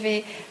 je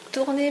vais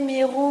tourner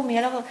mes roues, mais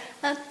alors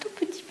un tout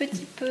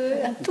petit peu,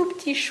 un tout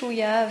petit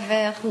chouïa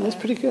vers That's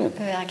pretty good.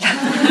 verglas.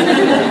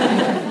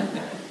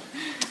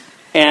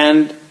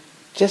 And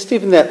just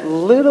even that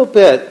little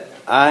bit,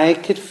 I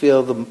could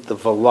feel the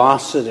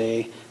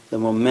velocity, the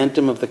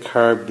momentum of the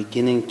car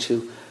beginning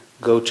to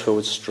go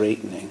towards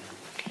straightening.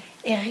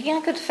 Et rien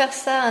que de faire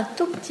ça un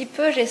tout petit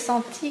peu, j'ai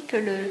senti que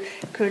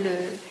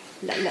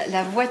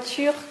la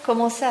voiture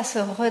commençait à se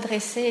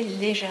redresser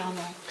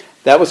légèrement.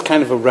 That was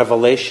kind of a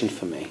revelation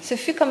for me. Ce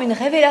fut comme une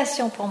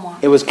révélation pour moi.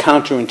 It was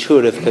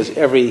counterintuitive because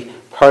every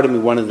part of me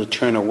wanted to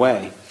turn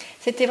away.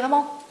 C'était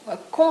vraiment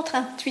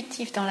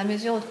contre-intuitif dans la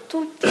mesure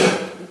où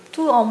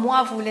tout en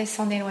moi voulait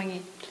s'en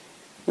éloigner.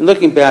 And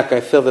looking back,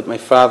 I feel that my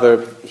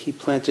father, he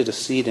planted a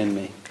seed in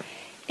me.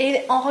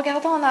 Et en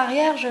regardant en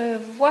arrière, je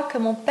vois que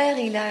mon père,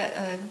 il a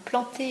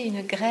planté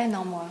une graine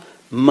en moi.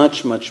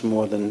 Much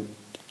more than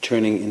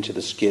turning into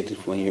the skid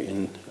when you're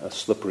in a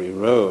slippery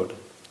road.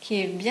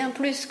 Qui est bien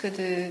plus que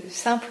de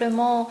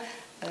simplement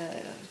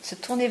se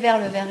tourner vers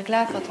le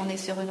verglas quand on est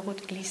sur une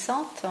route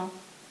glissante.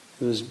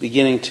 It was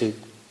beginning to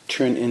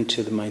turn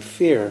into my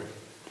fear.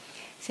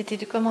 C'était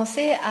de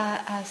commencer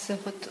à se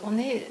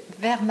retourner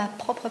vers ma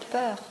propre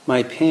peur,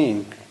 My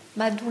pain,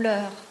 ma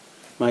douleur,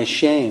 my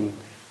shame,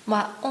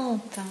 ma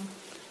honte,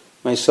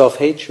 my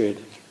self-hatred,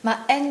 ma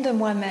haine de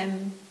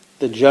moi-même,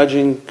 the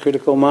judging,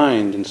 critical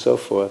mind, and so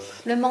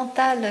forth. le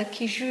mental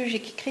qui juge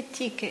et qui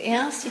critique, et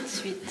ainsi de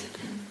suite.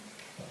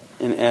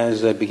 And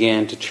as I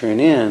began to turn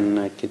in,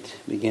 I could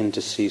begin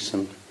to see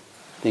some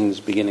things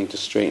beginning to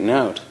straighten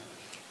out.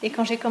 Et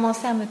quand j'ai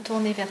commencé à me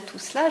tourner vers tout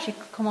cela, j'ai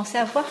commencé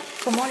à voir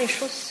comment les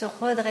choses se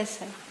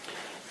redressaient.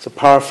 It's a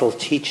powerful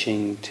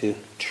teaching to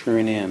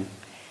turn in.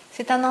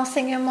 C'est un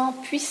enseignement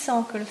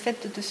puissant que le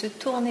fait de se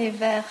tourner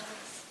vers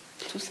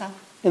tout ça.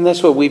 And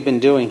that's what we've been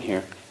doing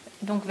here.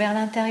 Donc vers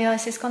l'intérieur, et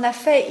c'est ce qu'on a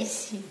fait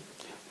ici.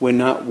 We're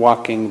not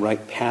walking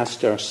right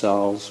past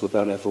ourselves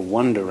without ever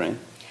wondering.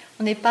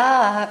 On n'est pas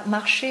à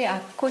marcher à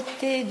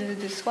côté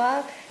de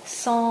soi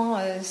sans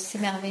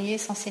s'émerveiller,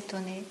 sans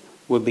s'étonner.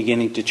 We're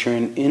beginning to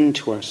turn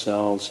into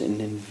ourselves and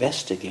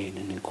investigate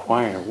and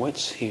inquire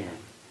what's here.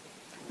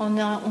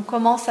 On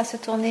commence à se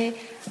tourner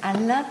à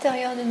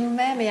l'intérieur de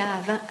nous-mêmes et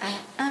à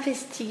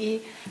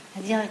investiguer,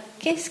 à dire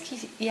qu'est-ce qu'il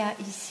y a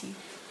ici.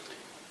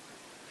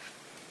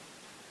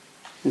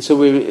 And so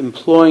we're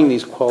employing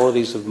these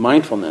qualities of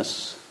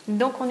mindfulness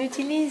Donc on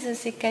utilise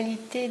ces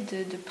qualités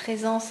de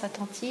présence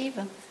attentive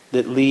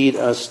that lead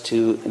us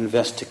to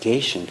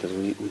investigation because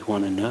we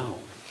want to know.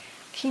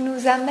 qui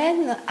nous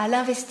amènent à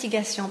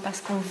l'investigation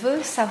parce qu'on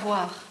veut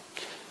savoir.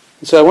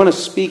 And so I want to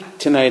speak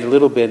tonight a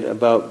little bit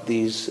about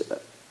these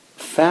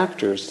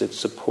factors that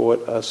support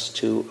us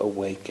to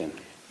awaken.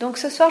 Donc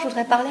ce soir, je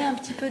voudrais parler un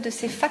petit peu de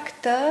ces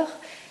facteurs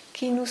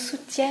qui nous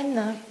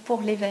soutiennent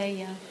pour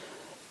l'éveil.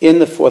 In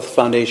the fourth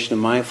foundation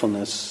of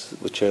mindfulness,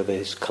 which are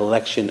this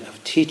collection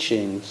of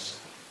teachings,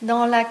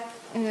 Dans la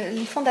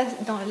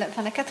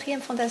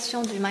quatrième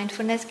fondation du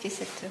mindfulness, qui est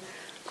cette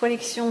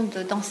collection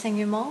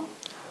d'enseignements,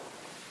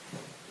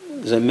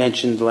 as I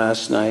mentioned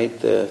last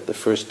night, the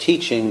first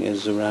teaching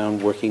is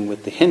around working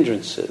with the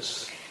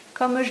hindrances.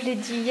 comme je l'ai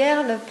dit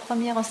hier, le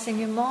premier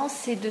enseignement,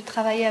 c'est de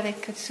travailler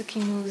avec ce qui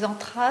nous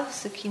entrave,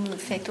 ce qui nous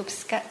fait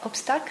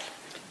obstacle.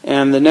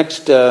 And the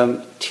next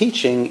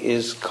teaching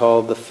is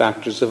called the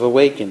factors of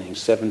awakening,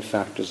 7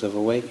 factors of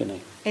awakening.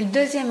 Et le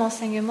deuxième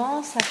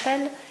enseignement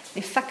s'appelle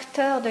les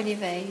facteurs de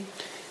l'éveil.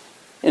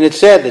 And it's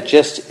said that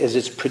just as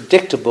it's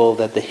predictable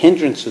that the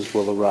hindrances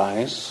will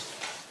arise,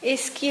 Et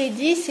ce qui est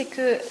dit, c'est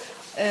que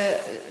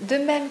de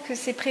même que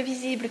c'est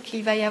prévisible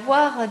qu'il va y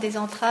avoir des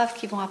entraves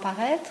qui vont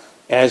apparaître,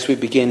 as we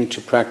begin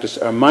to practice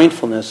our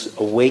mindfulness,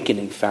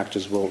 awakening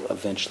factors will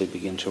eventually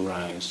begin to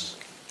rise.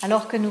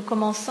 alors que nous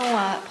commençons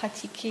à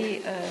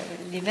pratiquer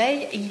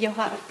l'éveil, il y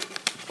aura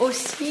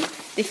aussi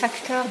des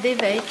facteurs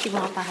d'éveil qui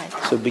vont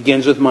apparaître. So it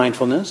begins with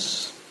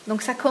mindfulness.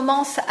 Donc ça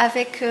commence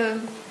avec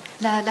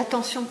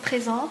l'attention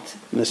présente.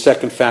 And the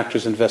second factor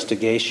is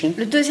investigation.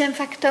 Le deuxième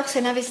facteur,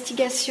 c'est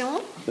l'investigation.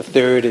 The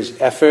third is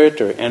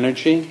effort or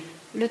energy.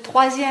 Le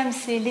troisième,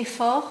 c'est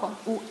l'effort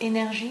ou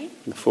énergie.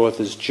 The fourth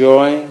is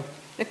joy.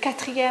 Le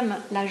quatrième,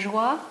 la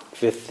joie.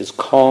 Fifth is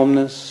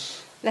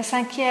calmness. La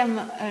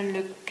cinquième,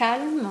 le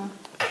calme.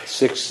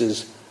 Sixth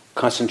is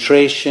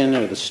concentration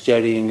or the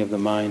steadying of the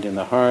mind and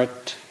the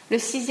heart. Le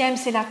sixième,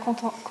 c'est la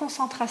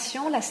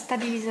concentration, la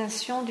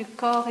stabilisation du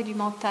corps et du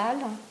mental.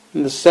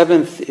 And the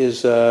seventh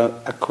is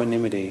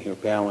equanimity or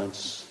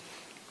balance.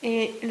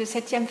 Et le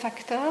septième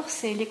facteur,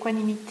 c'est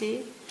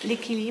l'équanimité,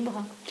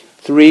 l'équilibre.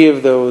 Three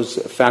of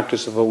those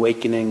factors of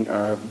awakening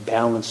are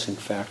balancing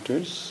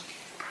factors.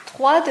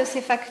 Trois de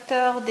ces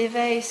facteurs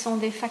d'éveil sont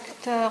des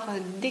facteurs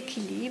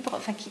d'équilibre,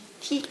 enfin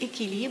qui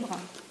équilibrent.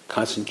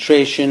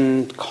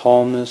 Concentration,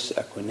 calmness,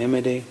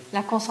 equanimity.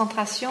 La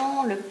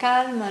concentration, le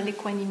calme,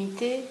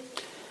 l'équanimité.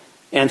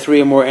 And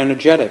three are more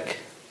energetic.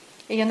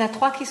 Et il y en a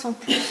trois qui sont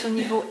plus au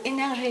niveau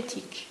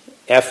énergétique.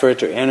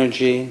 Effort or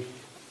energy,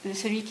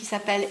 Celui qui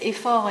s'appelle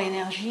effort et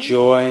énergie,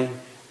 joy,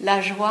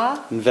 la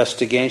joie,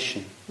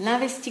 investigation.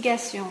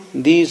 l'investigation.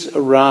 These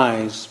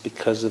arise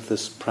because of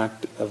this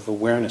practice of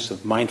awareness,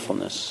 of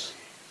mindfulness.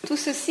 Tout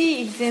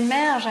ceci, ils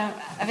émergent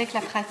avec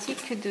la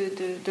pratique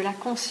de la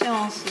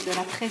conscience, de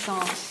la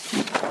présence.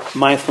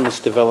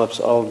 Mindfulness develops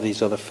all of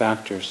these other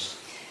factors.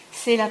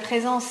 C'est la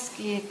présence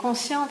qui est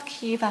consciente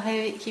qui va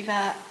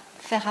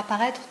faire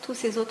apparaître tous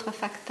ces autres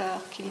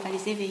facteurs, qui va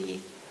les éveiller.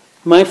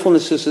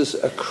 Mindfulness is this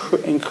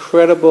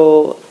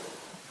incredible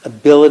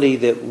ability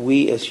that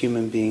we as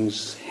human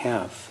beings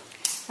have.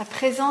 La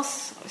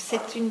présence,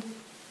 c'est une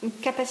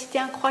capacité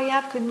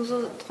incroyable que nous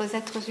autres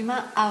êtres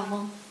humains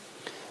avons.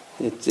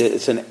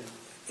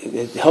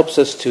 It helps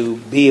us to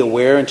be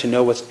aware and to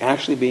know what's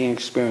actually being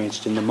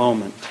experienced in the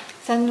moment.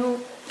 Ça nous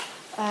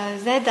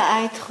aide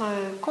à être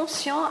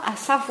conscients, à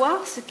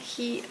savoir ce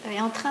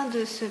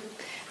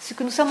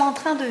que nous sommes en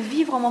train de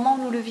vivre au moment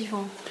où nous le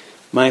vivons.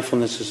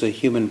 Mindfulness is a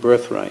human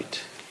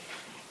birthright.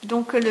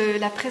 Donc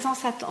la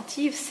présence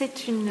attentive,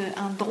 c'est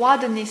un droit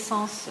de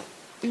naissance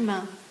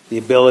humain. The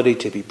ability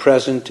to be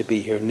present, to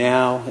be here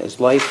now, as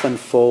life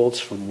unfolds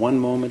from one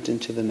moment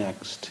into the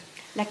next.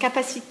 La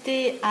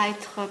capacité à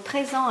être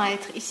présent, à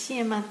être ici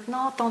et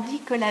maintenant, tandis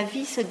que la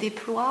vie se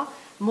déploie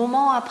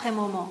moment après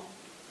moment.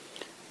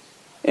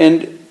 And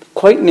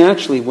quite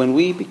naturally, when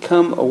we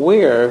become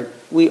aware,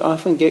 we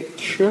often get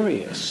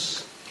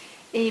curious.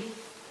 Et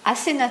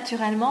assez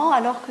naturellement,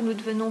 alors que nous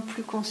devenons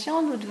plus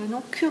conscients, nous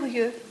devenons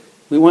curieux.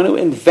 We want to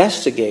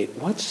investigate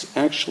what's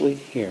actually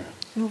here.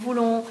 Nous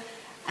voulons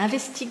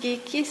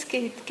investiguer qu'est-ce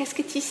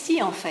qui est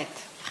ici en fait,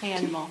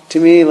 réellement. To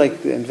me,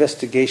 like the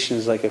investigation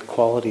is like a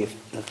quality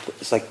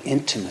it's like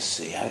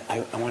intimacy.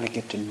 I want to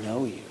get to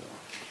know you.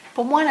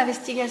 Pour moi,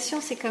 l'investigation,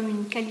 c'est comme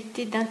une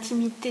qualité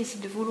d'intimité,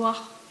 c'est de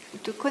vouloir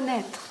te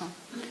connaître.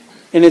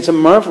 And it's a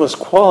marvelous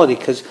quality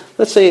because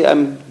let's say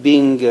I'm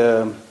being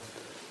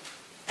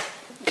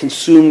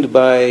consumed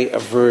by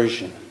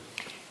aversion.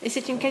 Et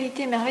c'est une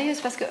qualité merveilleuse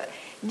parce que,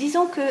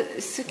 disons que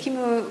ce qui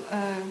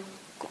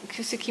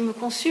me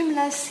consume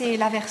là, c'est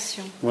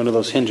l'aversion. One of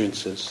those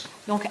hindrances.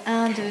 Donc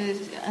un de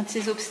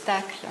ces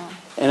obstacles.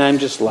 And I'm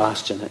just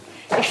lost in it.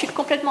 Et je suis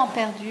complètement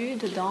perdue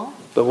dedans.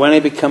 But when I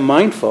become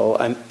mindful,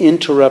 I'm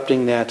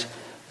interrupting that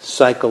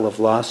cycle of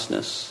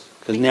lostness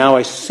because now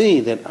I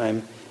see that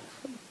I'm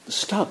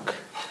stuck.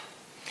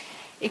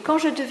 Et quand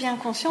je deviens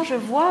conscient, je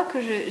vois que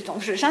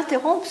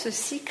j'interromps ce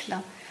cycle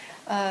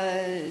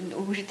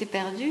où j'étais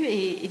perdue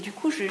et du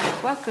coup je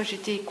vois que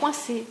j'étais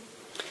coincée.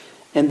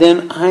 And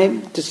then I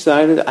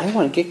decided I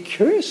want to get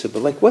curious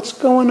about like what's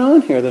going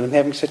on here that I'm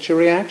having such a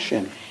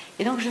reaction.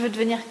 Et donc je veux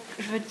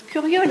être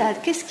curieux là.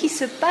 Qu'est-ce qui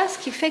se passe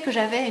qui fait que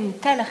j'avais une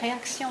telle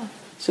réaction?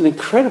 It's an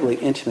incredibly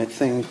intimate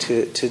thing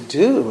to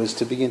do is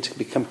to begin to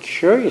become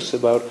curious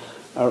about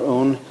our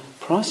own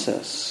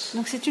process.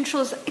 Donc c'est une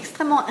chose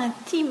extrêmement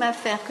intime à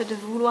faire que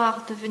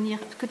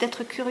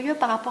d'être curieux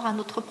par rapport à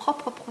notre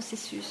propre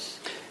processus.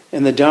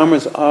 And the Dharma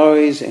is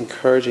always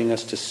encouraging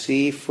us to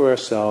see for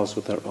ourselves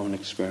with our own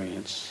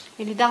experience.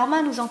 Et le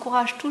Dharma nous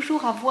encourage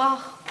toujours à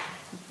voir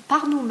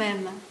par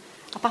nous-mêmes,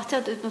 à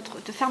partir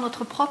de faire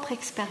notre propre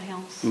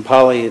expérience. In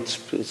Pali,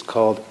 it's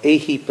called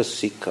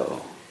ehipassiko.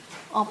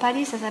 En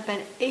Pali, ça s'appelle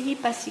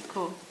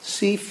ehipassiko.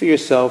 See for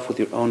yourself with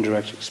your own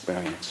direct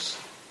experience.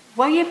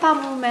 Voyez par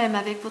vous-même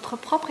avec votre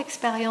propre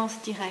expérience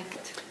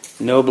directe.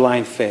 No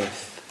blind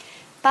faith.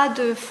 Pas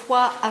de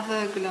foi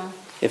aveugle.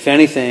 If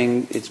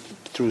anything, it's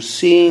through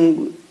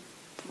seeing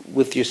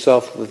with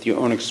yourself, with your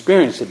own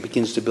experience, it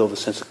begins to build a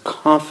sense of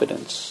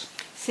confidence.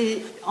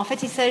 En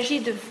fait, il s'agit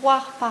de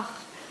voir par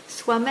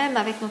soi-même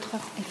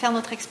et faire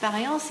notre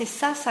expérience, et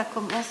ça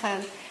commence à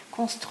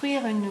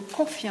construire une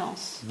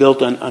confiance.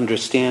 Built on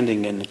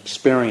understanding and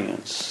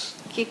experience.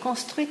 Qui est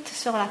construite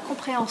sur la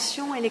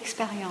compréhension et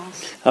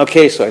l'expérience.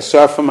 Okay, so I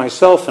saw for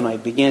myself and I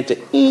began to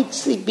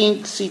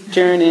eensy-beensy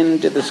turn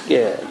into the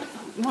skid.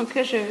 Donc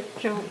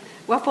je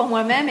vois pour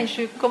moi-même et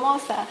je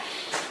commence à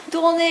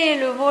tourner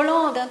le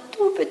volant d'un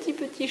tout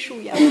petit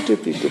chouïa.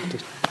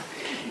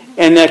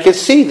 And I could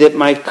see that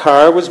my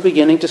car was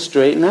beginning to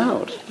straighten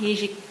out. Et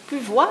j'ai pu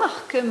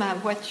voir que ma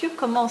voiture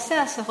commençait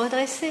à se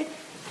redresser.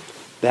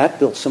 That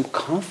built some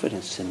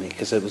confidence in me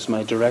because it was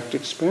my direct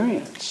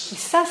experience. Et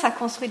ça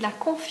construit de la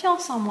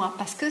confiance en moi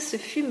parce que ce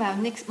fut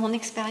mon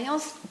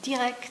expérience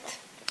directe.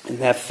 And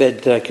that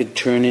fed I could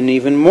turn in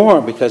even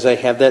more because I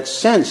have that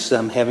sense.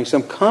 I'm having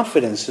some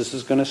confidence. This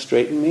is going to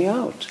straighten me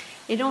out.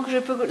 Et donc je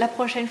peux la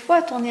prochaine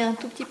fois tourner un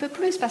tout petit peu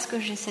plus parce que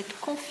j'ai cette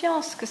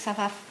confiance que ça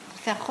va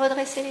faire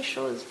redresser les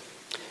choses.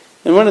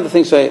 And one of the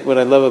things what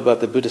I love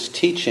about the Buddhist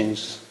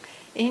teachings.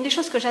 Et une des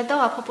choses que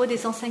j'adore à propos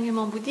des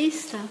enseignements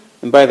bouddhistes.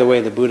 And by the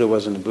way, the Buddha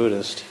wasn't a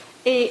Buddhist.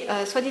 Et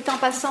soit dit en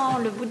passant,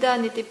 le Bouddha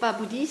n'était pas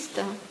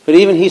bouddhiste. But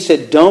even he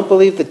said, don't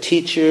believe the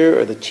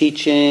teacher or the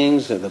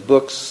teachings or the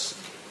books.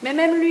 Mais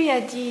même lui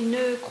a dit,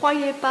 ne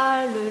croyez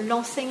pas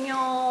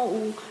l'enseignant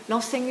ou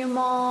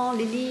l'enseignement,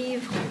 les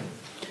livres.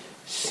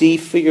 See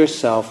for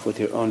yourself with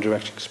your own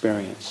direct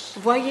experience.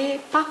 Voyez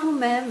par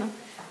vous-même,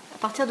 à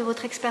partir de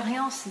votre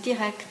expérience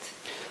directe.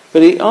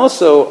 But he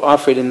also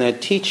offered in that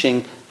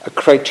teaching a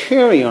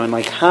criterion,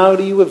 like how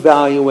do you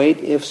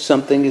evaluate if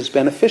something is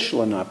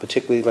beneficial or not,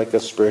 particularly like a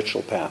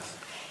spiritual path.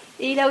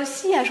 Et il a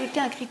aussi ajouté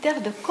un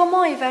critère de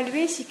comment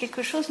évaluer si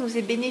quelque chose nous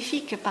est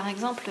bénéfique, par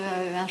exemple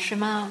un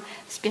chemin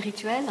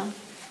spirituel.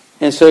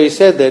 And so he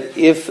said that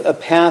if a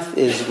path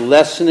is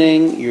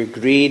lessening your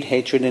greed,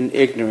 hatred, and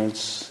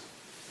ignorance.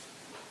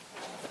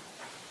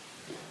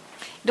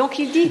 Donc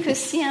il dit que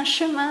si un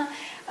chemin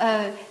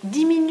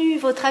diminue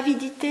votre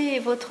avidité,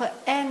 votre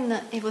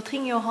haine et votre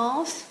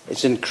ignorance,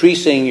 it's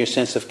increasing your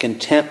sense of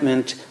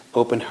contentment,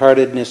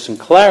 open-heartedness, and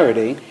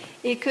clarity.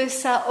 Et que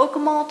ça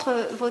augmente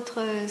votre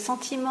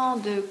sentiment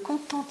de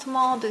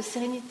contentement, de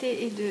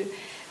sérénité et de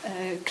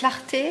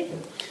clarté,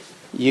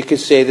 you could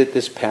say that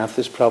this path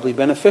is probably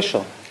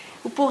beneficial.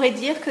 Vous pourrez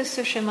dire que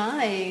ce chemin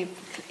est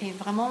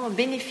vraiment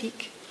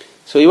bénéfique.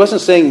 So he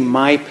wasn't saying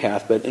my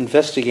path, but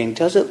investigating,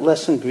 does it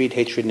lessen greed,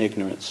 hatred, and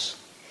ignorance?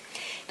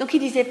 Donc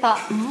il ne disait pas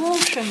mon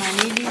chemin,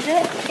 mais il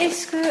disait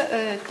est-ce que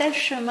tel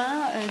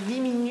chemin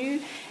diminue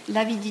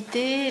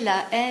l'avidité,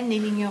 la haine et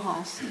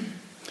l'ignorance?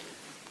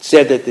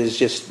 Said that there's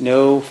just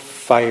no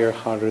fire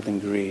hotter than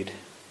greed.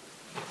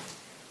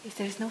 If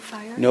there's no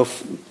fire?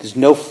 There's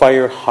no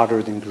fire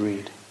hotter than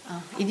greed.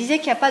 Il disait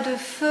qu'il n'y a pas de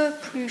feu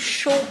plus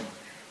chaud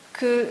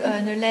que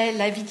ne l'est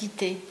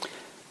l'avidité.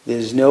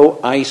 There's no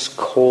ice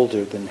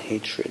colder than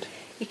hatred.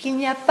 Et qu'il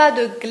n'y a pas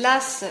de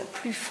glace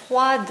plus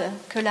froide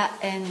que la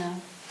haine.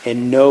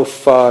 And no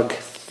fog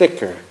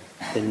thicker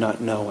than not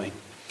knowing.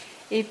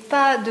 Et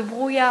pas de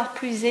brouillard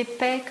plus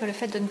épais que le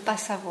fait de ne pas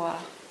savoir.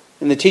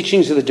 And the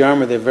teachings of the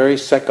Dharma, they're very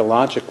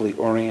psychologically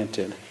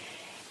oriented.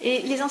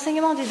 Et les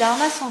enseignements du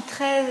Dharma sont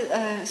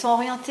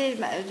orientés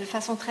de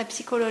façon très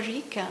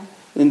psychologique.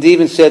 And they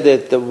even said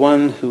that the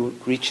one who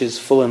reaches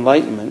full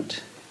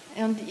enlightenment,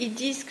 Et ils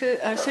disent que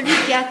celui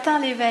qui atteint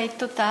l'éveil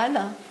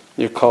total,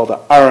 they're called the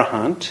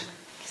arahant,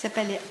 qui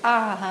s'appelle les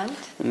arahant,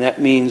 and that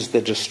means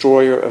the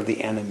destroyer of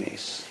the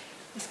enemies.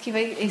 ce qui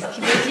veut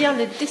dire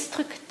le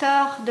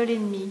destructeur de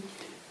l'ennemi.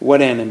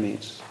 What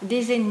enemies?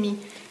 Des ennemis.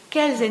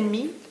 Quels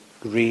ennemis?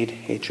 Greed,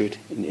 hatred,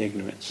 and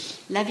ignorance.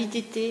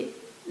 L'avidité,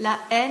 la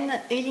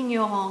haine et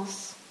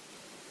l'ignorance.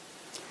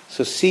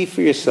 So see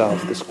for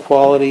yourself this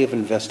quality of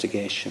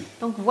investigation.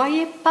 Donc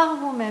voyez par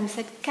vous-même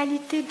cette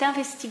qualité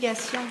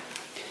d'investigation.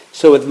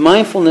 So with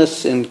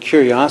mindfulness and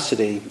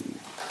curiosity,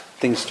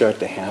 things start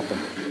to happen.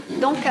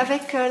 Donc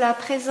avec la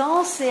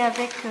présence et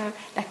avec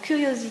la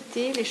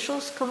curiosité, les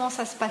choses commencent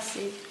à se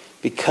passer.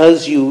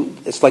 Because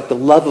it's like the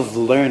love of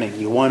learning.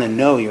 You want to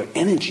know, your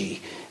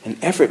energy and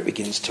effort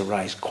begins to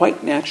rise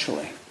quite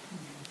naturally.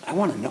 I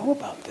want to know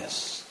about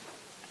this.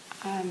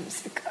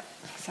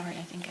 Sorry,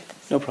 I didn't get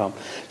this. No problem.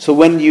 So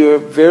when you're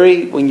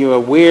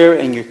aware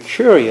and you're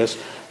curious,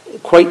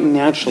 quite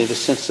naturally the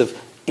sense of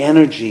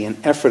energy and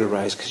effort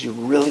arise because you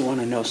really want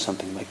to know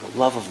something, like the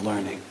love of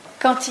learning.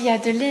 Quand il y a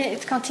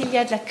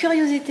de la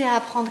curiosité à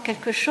apprendre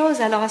quelque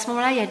chose, alors à ce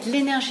moment-là, il y a de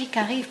l'énergie qui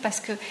arrive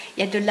parce qu'il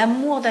y a de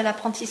l'amour de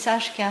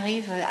l'apprentissage qui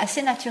arrive.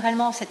 Assez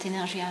naturellement, cette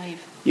énergie arrive.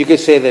 You could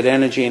say that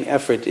energy and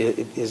effort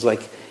is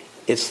like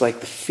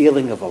the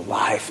feeling of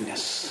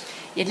aliveness.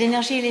 Il y a de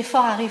l'énergie et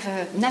l'effort arrivent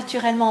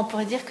naturellement. On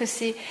pourrait dire que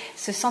c'est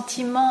ce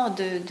sentiment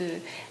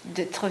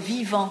d'être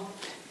vivant.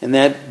 And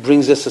that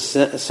brings us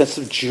a sense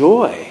of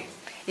joy.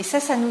 Et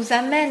ça nous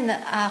amène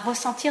à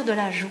ressentir de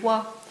la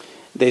joie.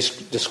 They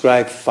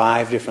describe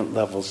 5 different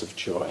levels of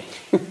joy.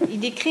 Ils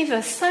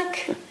décrivent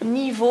 5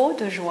 niveaux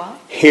de joie.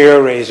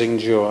 Hair-raising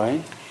joy.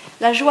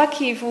 La joie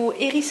qui vous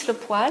hérisse le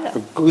poil.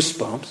 Or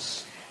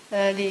goosebumps.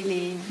 La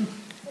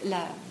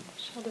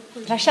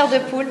chair de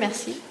poule,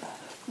 merci.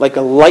 Like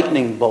a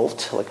lightning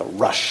bolt, like a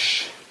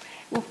rush.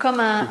 Ou comme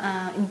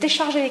une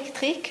décharge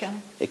électrique.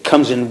 It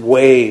comes in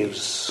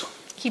waves.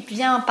 Qui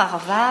vient par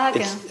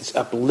vagues. It's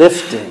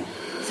uplifting.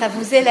 Ça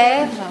vous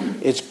élève.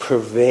 It's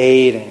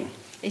pervading.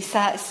 Et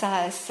ça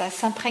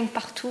s'imprègne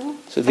partout.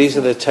 So these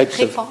are the types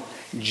of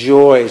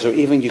joys, or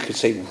even you could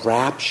say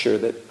rapture,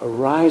 that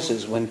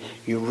arises when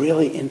you're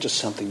really into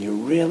something, you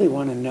really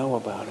want to know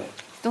about it.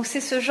 Donc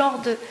c'est ce genre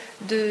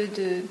de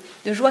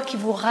joie qui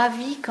vous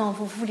ravit quand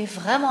vous voulez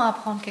vraiment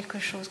apprendre quelque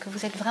chose, que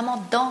vous êtes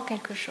vraiment dans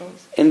quelque chose.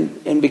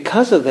 And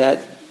because of that,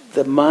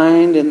 the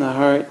mind and the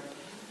heart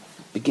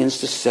begins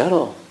to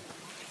settle.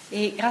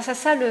 Et grâce à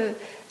ça, le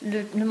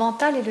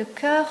mental et le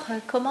cœur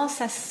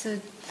commencent à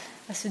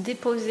se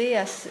déposer,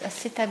 à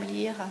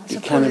s'établir, à se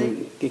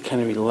poser. Get kind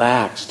of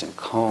relaxed and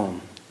calm.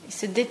 Ils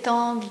se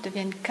détendent, ils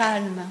deviennent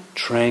calmes,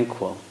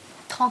 Tranquil.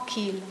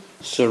 tranquilles.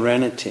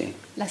 Serenity.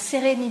 La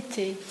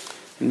sérénité.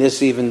 And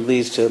this even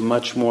leads to a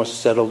much more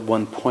settled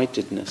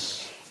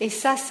one-pointedness. Et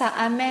ça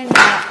amène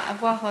à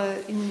avoir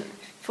une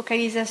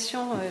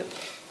focalisation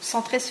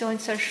centrée sur une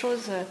seule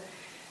chose.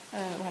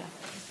 Voilà.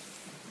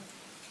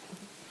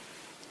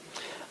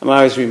 I'm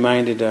always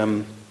reminded,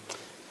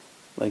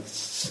 like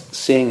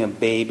seeing a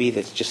baby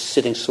that's just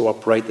sitting so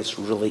upright, that's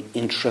really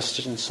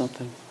interested in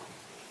something.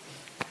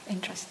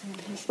 Interesting.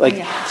 Like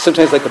Yeah.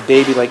 sometimes, like a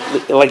baby, like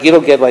it'll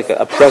get like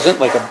a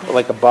present, like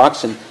a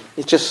box, and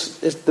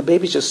the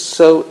baby's just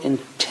so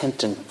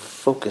intent and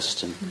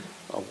focused and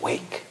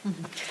awake.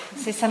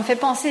 Ça me fait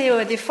penser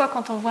des fois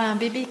quand on voit un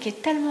bébé qui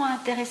est tellement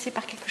intéressé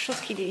par quelque chose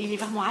qu'il est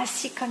vraiment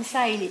assis comme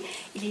ça, il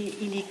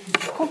est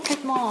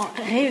complètement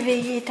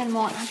réveillé,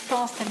 tellement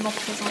intense, tellement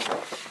présent.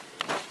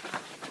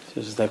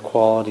 There's that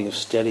quality of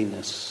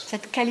steadiness.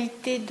 Cette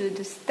qualité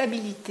de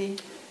stabilité.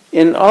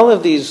 And all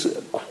of these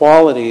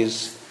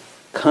qualities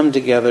come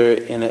together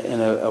in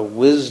a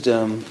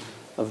wisdom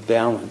of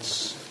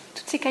balance.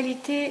 Toutes ces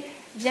qualités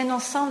viennent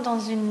ensemble dans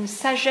une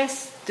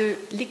sagesse de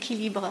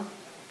l'équilibre,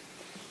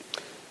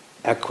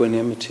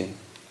 Equanimity.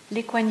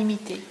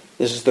 l'équanimité.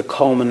 This is the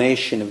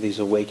culmination of these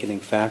awakening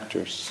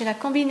factors. C'est la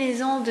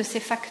combinaison de ces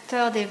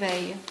facteurs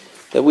d'éveil.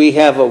 That we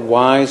have a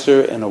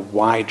wiser and a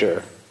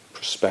wider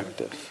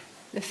perspective.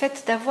 Le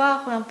fait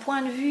d'avoir un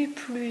point de vue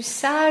plus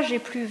sage et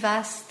plus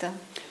vaste.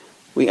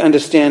 We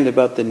understand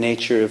about the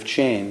nature of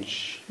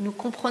change. Nous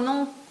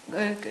comprenons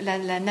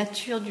la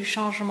nature du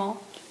changement.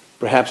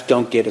 Perhaps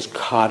don't get as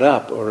caught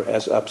up or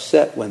as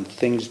upset when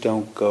things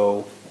don't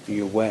go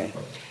your way.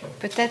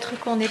 Peut-être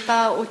qu'on n'est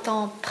pas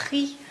autant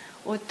pris,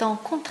 autant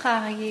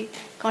contrarié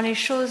quand les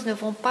choses ne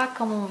vont pas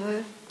comme on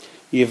veut.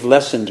 You've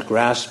lessened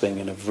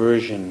grasping and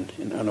aversion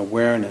and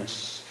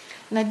unawareness.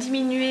 On a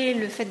diminué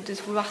le fait de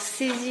vouloir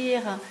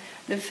saisir,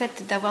 le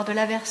fait d'avoir de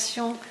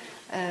l'aversion.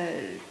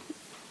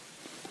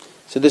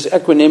 So this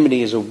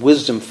equanimity is a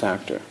wisdom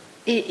factor.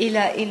 Et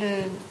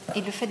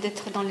le fait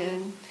d'être dans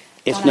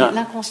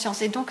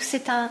l'inconscience. Et donc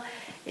c'est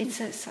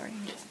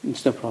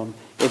It's no problem.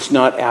 It's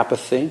not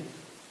apathy,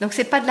 donc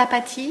c'est pas de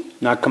l'apathie,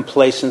 not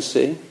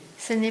complacency,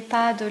 ce n'est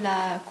pas de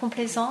la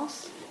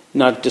complaisance,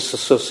 not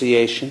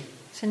disassociation.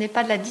 ce n'est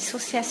pas de la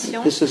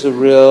dissociation. This is a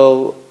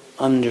real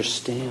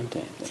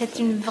understanding. C'est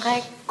une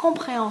vraie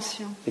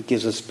compréhension It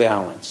gives us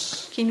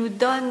balance. qui nous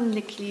donne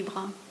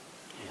l'équilibre.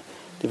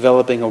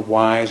 Developing a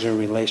wiser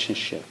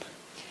relationship.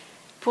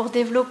 Pour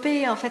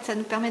développer, en fait, ça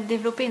nous permet de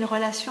développer une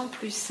relation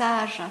plus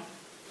sage.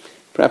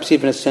 Perhaps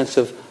even a sense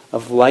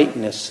of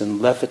lightness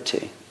and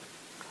levity.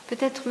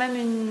 Peut-être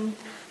même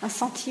un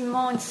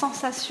sentiment, une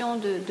sensation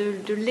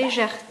de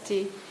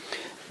légèreté.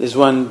 There's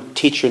one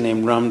teacher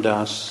named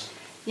Ramdas.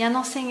 Il y a un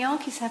enseignant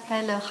qui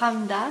s'appelle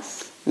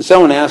Ramdas. And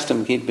someone asked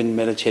him, he'd been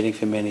meditating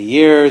for many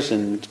years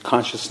and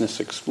consciousness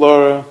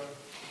explorer.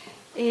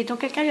 Et donc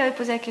quelqu'un lui avait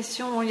posé la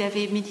question, il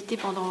avait médité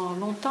pendant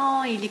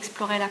longtemps, il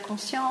explorait la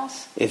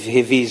conscience. If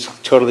he's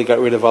totally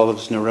got rid of all of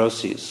his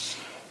neuroses.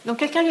 Donc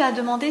quelqu'un lui a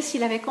demandé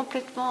s'il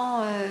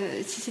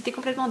s'était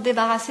complètement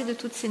débarrassé de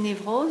toutes ses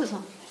névroses.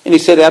 And he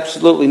said,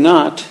 absolutely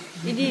not.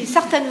 Il dit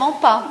certainement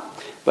pas.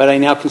 But I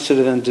now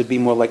consider them to be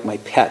more like my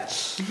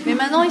pets. Mais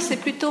maintenant, c'est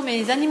plutôt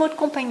mes animaux de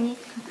compagnie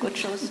qu'autre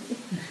chose.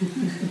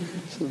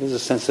 So there's a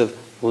sense of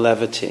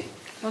levity.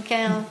 Donc il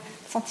y a un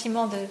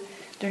sentiment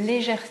de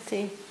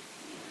légèreté.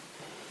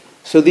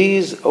 So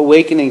these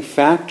awakening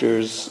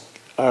factors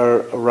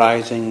are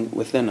arising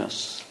within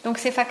us. Donc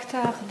ces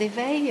facteurs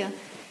d'éveil,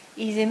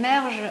 ils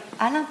émergent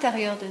à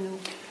l'intérieur de nous.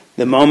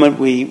 The moment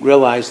we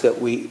realize that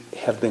we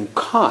have been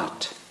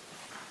caught.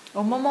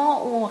 Au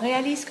moment où on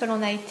réalise que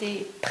l'on a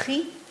été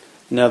pris.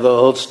 Now the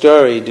old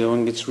story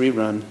doing its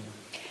rerun.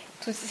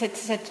 Toute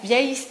cette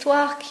vieille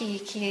histoire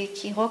qui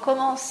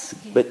recommence.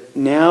 But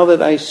now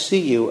that I see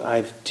you,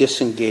 I've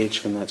disengaged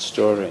from that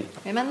story.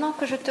 Mais maintenant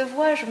que je te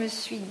vois, je me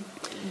suis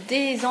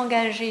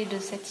désengagée de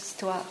cette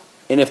histoire.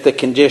 And if the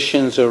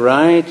conditions are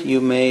right, you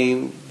may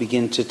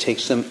begin to take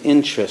some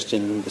interest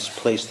in this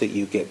place that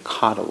you get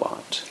caught a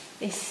lot.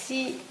 Et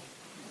si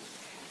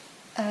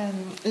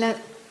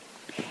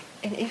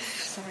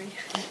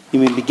You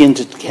may begin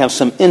to have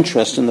some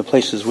interest in the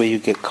places where you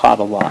get caught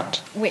a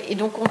lot. Oui, et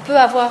donc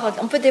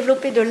on peut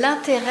développer de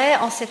l'intérêt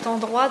en cet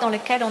endroit dans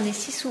lequel on est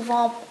si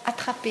souvent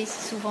attrapé,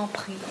 si souvent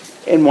pris.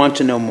 And want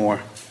to know more.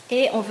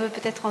 Et on veut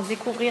peut-être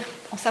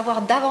en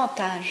savoir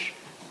davantage.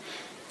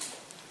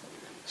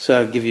 So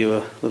I'll give you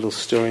a little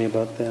story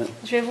about that.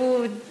 Je vais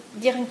vous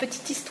dire une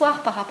petite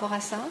histoire par rapport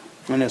à ça.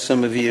 I know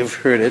some of you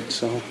have heard it,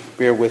 so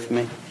bear with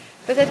me.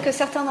 Peut-être que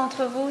certaines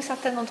d'entre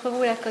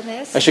vous la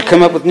connaissent. I should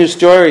come up with new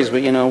stories,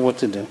 but you know what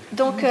to do.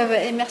 Donc,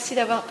 et merci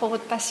pour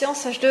votre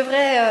patience. Je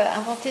devrais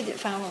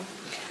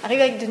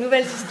arriver avec de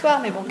nouvelles histoires,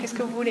 mais bon, qu'est-ce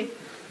que vous voulez?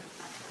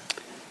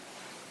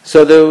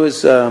 So there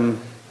was,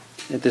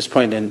 at this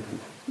point, a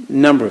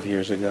number of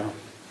years ago,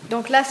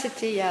 Donc là,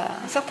 c'était il y a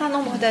un certain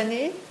nombre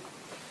d'années.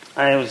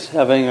 I was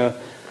having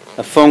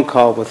a phone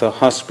call with a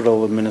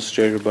hospital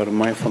administrator about a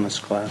mindfulness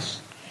class.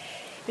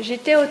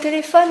 J'étais au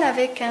téléphone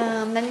avec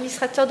un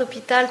administrateur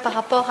d'hôpital par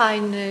rapport à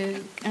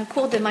un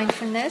cours de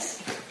mindfulness.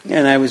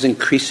 And I was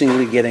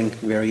increasingly getting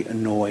very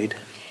annoyed.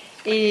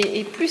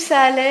 Et plus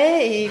ça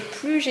allait, et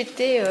plus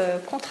j'étais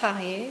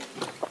contrariée.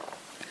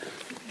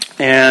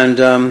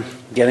 And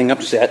getting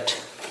upset.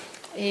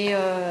 Et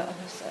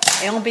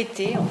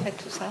embêtée, en fait,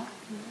 tout ça.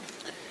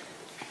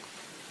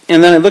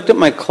 And then I looked at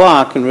my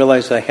clock and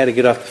realized I had to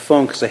get off the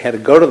phone because I had to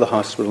go to the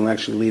hospital and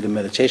actually lead a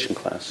meditation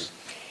class.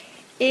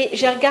 Et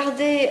j'ai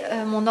regardé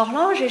mon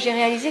horloge et j'ai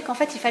réalisé qu'en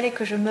fait, il fallait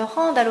que je me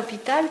rende à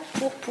l'hôpital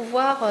pour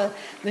pouvoir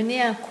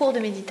mener un cours de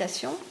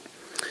méditation.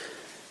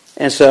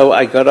 And so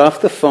I got off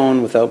the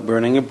phone without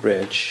burning a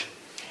bridge.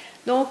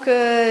 Donc,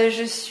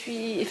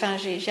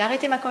 j'ai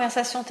arrêté ma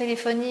conversation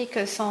téléphonique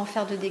sans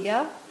faire de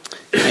dégâts.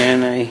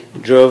 And I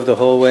drove the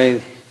whole way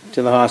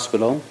to the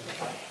hospital.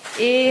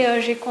 Et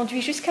j'ai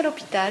conduit jusqu'à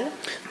l'hôpital.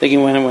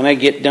 Thinking when I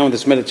get done with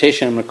this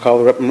meditation, I'm going to call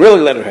her up and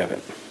really let her have it.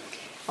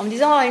 En me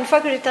disant, une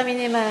fois que j'ai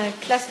terminé ma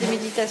classe de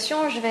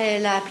méditation, je vais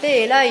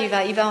l'appeler et là, il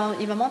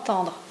va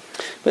m'entendre.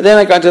 But then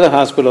I got to the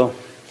hospital.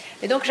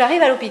 Et donc,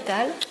 j'arrive à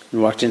l'hôpital. And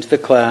walked into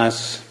the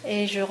class.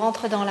 Et je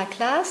rentre dans la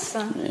classe.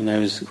 And I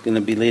was going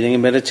to be leading a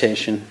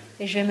meditation.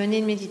 Et je vais mener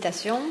une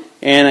méditation.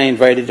 And I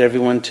invited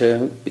everyone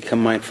to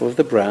become mindful of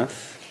the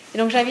breath. Et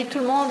donc, j'invite tout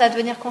le monde à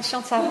devenir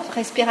conscient de sa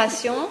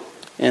respiration.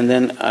 And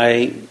then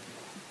I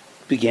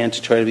began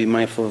to try to be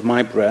mindful of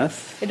my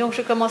breath. Et donc,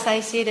 je commence à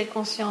essayer d'être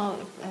conscient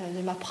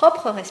de ma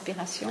propre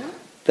respiration.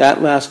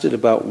 That lasted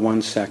about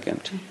 1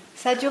 second.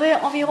 Ça a duré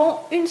environ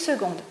 1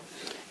 seconde.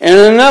 And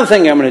another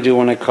thing I'm going to do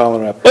when I call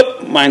her up,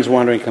 mine's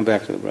wandering, come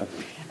back to the breath.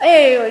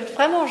 Et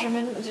vraiment,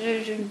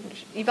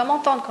 il va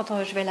m'entendre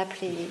quand je vais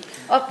l'appeler.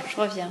 Hop, je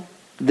reviens.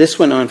 This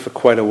went on for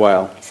quite a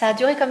while. Ça a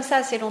duré comme ça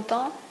assez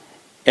longtemps.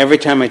 Every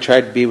time I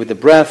tried to be with the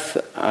breath,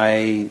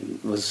 I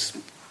was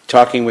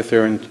talking with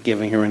her and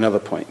giving her another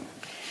point.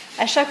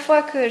 À chaque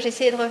fois que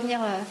j'essayais de revenir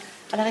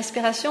à la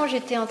respiration,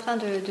 j'étais en train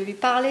de lui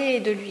parler et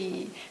de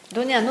lui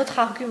donner un autre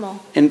argument.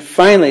 And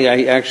finally,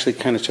 I actually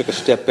kind of took a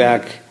step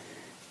back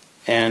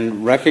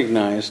and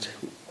recognized,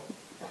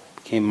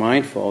 became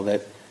mindful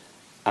that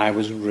I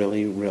was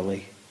really,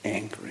 really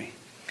angry.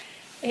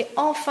 Et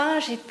enfin,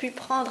 j'ai pu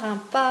faire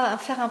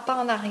un pas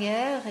en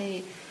arrière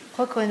et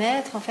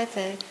reconnaître, en fait,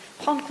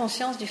 prendre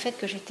conscience du fait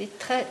que j'étais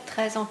très,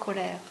 très en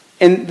colère.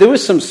 And there were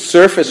some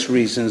surface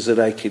reasons that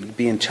I could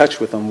be in touch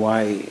with on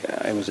why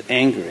I was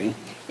angry.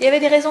 Il y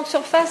avait des raisons de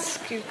surface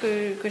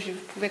que je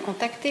pouvais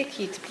contacter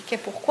qui expliquaient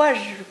pourquoi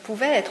je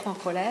pouvais être en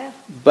colère.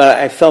 But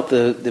I felt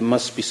that there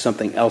must be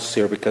something else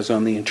here because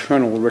on the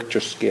internal Richter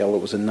scale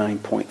it was a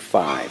 9.5.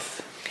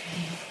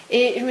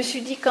 Et je me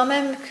suis dit quand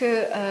même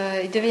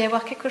qu'il devait y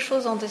avoir quelque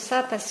chose en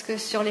deçà parce que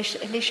sur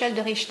l'échelle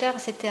de Richter,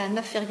 c'était à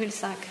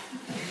 9,5.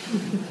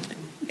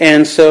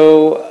 And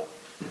so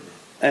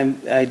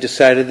I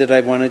decided that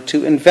I wanted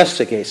to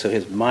investigate. So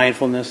his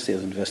mindfulness,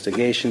 his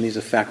investigation, these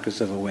are factors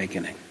of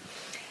awakening.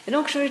 Et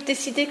donc, j'ai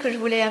décidé que je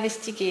voulais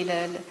investiguer.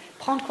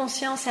 Prendre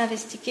conscience et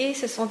investiguer,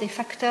 ce sont des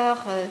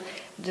facteurs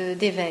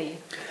d'éveil.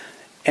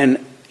 And,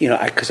 you know,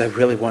 because I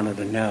really wanted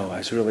to know, I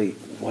was really,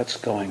 what's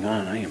going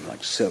on? I am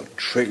like so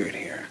triggered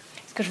here.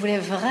 Parce que je voulais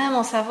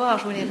vraiment savoir,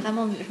 je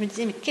me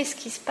disais, mais qu'est-ce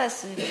qui se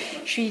passe?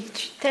 Je suis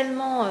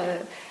tellement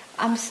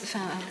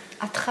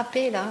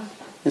attrapée là.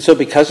 And so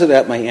because of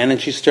that, my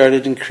energy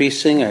started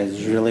increasing. I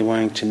was really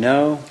wanting to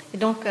know. Et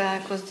donc, à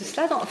cause de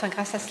cela,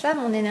 grâce à cela,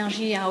 mon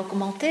énergie a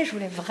augmenté. Je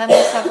voulais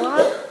vraiment savoir.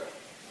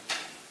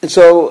 And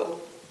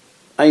so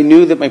I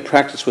knew that my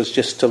practice was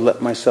just to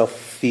let myself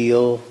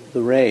feel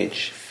the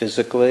rage,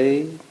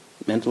 physically,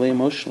 mentally,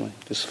 emotionally.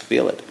 Just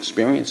feel it,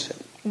 experience it.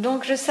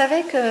 Donc, je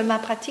savais que ma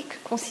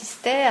pratique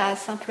consistait à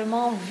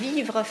simplement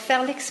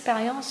faire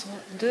l'expérience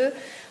de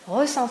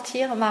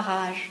ressentir ma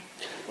rage.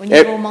 Au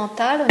niveau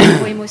mental, au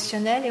niveau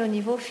émotionnel et au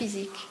niveau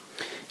physique.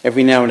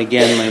 Every now and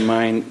again, my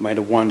mind might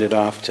have wandered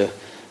off to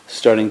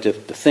starting to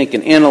think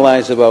and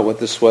analyze about what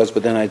this was,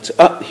 but then I'd say,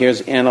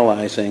 here's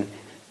analyzing.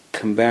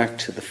 Come back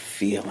to the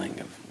feeling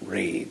of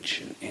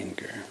rage and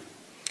anger.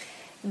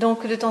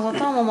 Donc, de temps en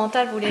temps, mon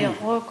mental voulait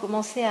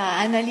recommencer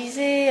à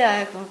analyser,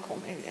 à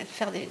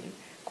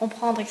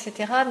comprendre,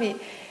 etc. Mais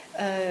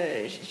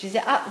je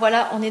disais,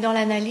 voilà, on est dans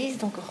l'analyse,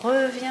 donc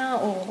reviens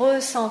au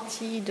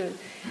ressenti,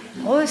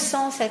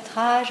 ressens cette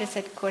rage et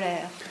cette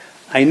colère.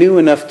 I knew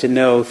enough to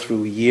know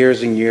through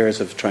years and years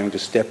of trying to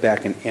step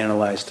back and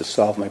analyze to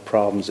solve my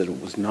problems that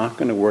it was not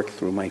going to work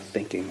through my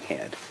thinking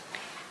head.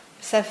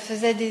 Ça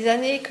faisait des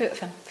années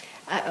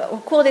au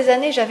cours des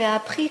années, j'avais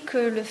appris que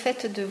le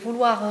fait de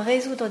vouloir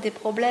résoudre des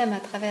problèmes à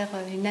travers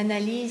une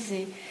analyse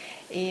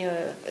et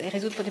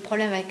résoudre des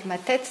problèmes avec ma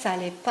tête, ça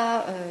allait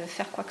pas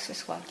faire quoi que ce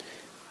soit.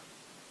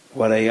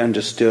 What I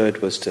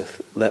understood was to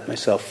let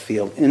myself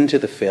feel into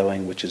the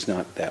feeling, which is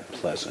not that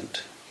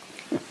pleasant.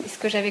 Et ce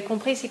que j'avais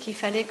compris, c'est qu'il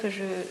fallait que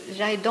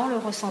j'aille dans le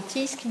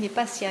ressenti, ce qui n'est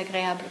pas si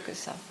agréable que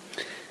ça.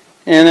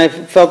 And I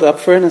felt up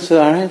for it and I said,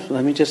 all right,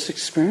 let me just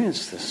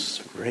experience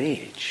this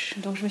rage.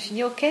 Donc je me suis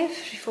dit, ok,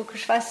 il faut que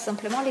je fasse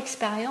simplement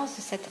l'expérience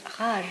de cette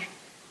rage.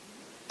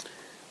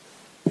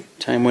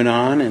 Time went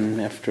on, and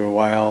after a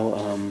while,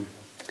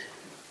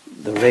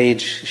 the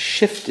rage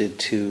shifted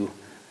to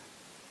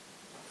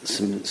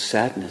some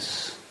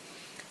sadness.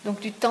 Donc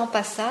du temps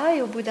passa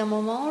et au bout d'un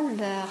moment,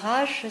 la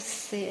rage,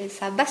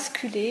 ça a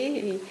basculé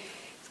et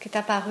ce qui est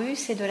apparu,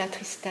 c'est de la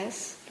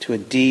tristesse. To a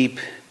deep,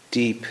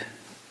 deep,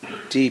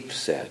 deep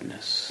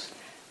sadness.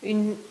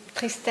 Une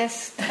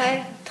tristesse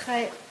très,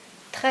 très,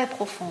 très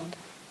profonde.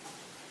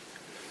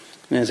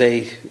 And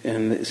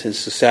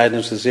since the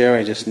sadness was there,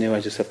 I just knew I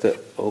just have to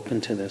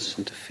open to this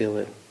and to feel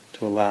it,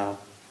 to allow.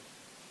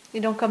 Et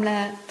donc comme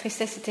la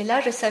tristesse était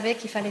là, je savais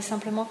qu'il fallait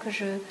simplement que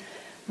je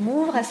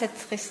m'ouvre à cette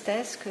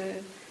tristesse, que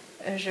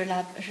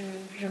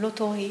je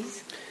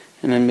l'autorise.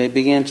 And then I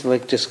began to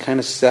just kind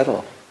of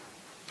settle.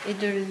 Et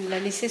de la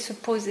laisser se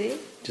poser.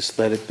 Just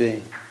let it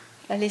be.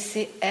 La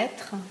laisser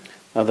être.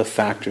 Other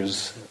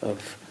factors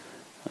of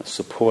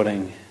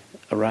supporting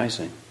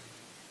arising.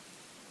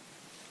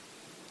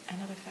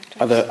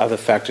 Other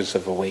factors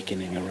of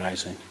awakening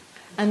arising.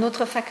 Un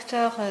autre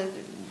facteur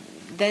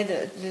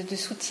d'aide, de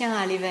soutien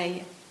à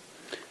l'éveil.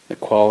 The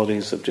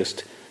qualities of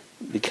just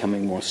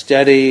becoming more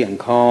steady and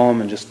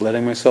calm and just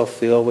letting myself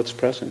feel what's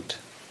present.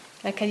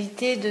 La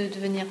qualité de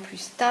devenir plus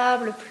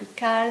stable, plus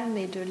calme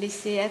et de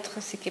laisser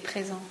être ce qui est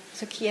présent,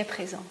 ce qui est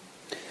présent.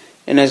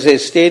 And as I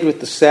stayed with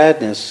the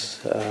sadness,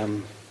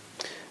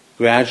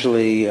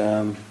 gradually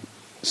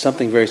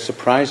something very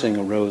surprising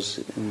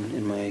arose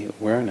in my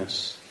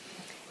awareness.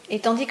 Et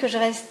tandis que je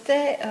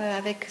restais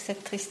avec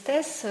cette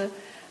tristesse,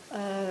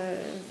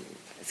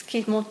 ce qui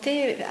est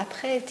monté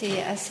après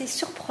était assez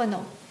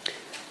surprenant.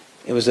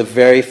 It was a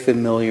very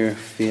familiar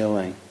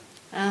feeling.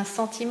 Un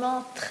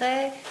sentiment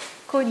très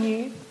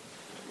connu.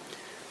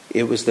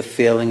 It was the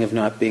feeling of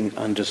not being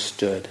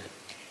understood.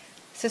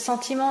 Ce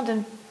sentiment de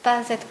ne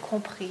pas être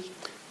compris.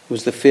 It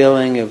was the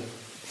feeling of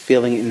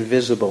feeling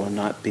invisible and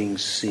not being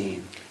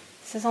seen.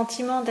 Ce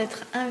sentiment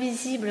d'être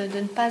invisible, de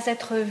ne pas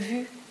être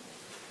vu.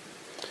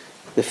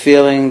 The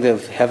feeling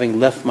of having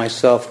left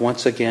myself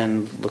once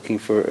again looking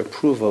for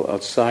approval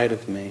outside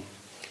of me.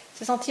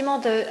 Ce sentiment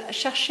de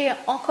chercher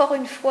encore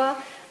une fois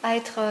à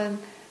être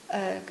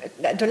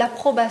de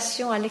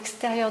l'approbation à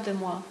l'extérieur de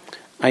moi.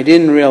 I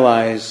didn't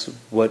realize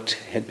what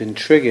had been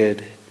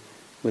triggered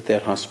with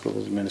that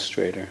hospital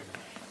administrator.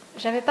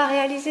 J'avais pas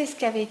réalisé ce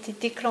qui avait été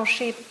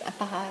déclenché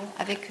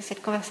avec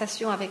cette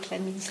conversation avec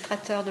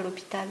l'administrateur de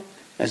l'hôpital.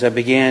 As I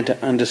began to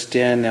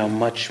understand now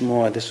much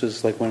more, this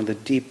was like one of the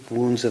deep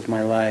wounds of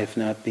my life,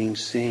 not being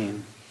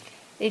seen.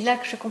 Et là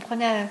que je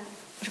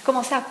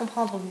commençais à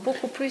comprendre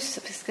beaucoup plus,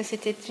 parce que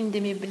c'était une de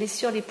mes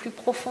blessures les plus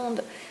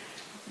profondes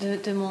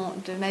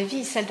de ma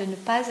vie, celle de ne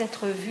pas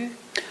être vue.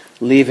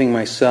 Leaving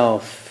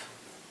myself.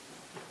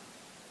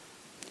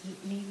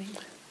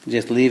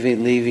 Just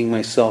leaving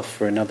myself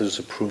for another's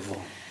approval.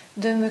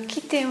 De me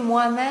quitter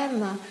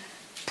moi-même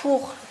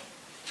pour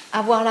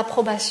avoir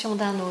l'approbation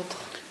d'un autre.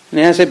 And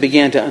as I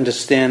began to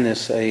understand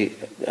this, there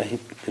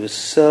was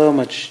so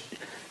much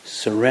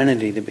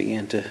serenity that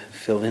began to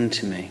fill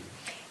into me.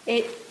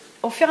 Et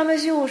au fur et à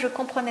mesure où je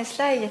comprenais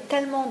cela, il y a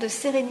tellement de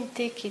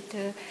sérénité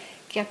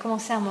qui a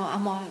commencé à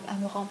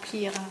me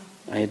remplir.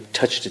 I had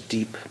touched a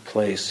deep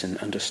place and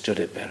understood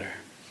it better.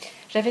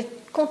 J'avais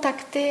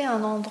contacté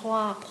un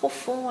endroit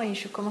profond et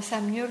je commençais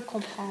à mieux le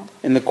comprendre.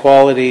 And the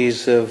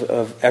qualities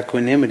of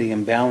equanimity and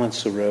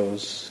balance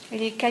arose. Et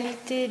les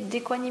qualités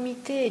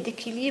d'équanimité et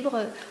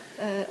d'équilibre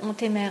ont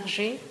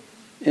émergé.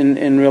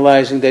 In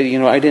realizing that,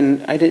 I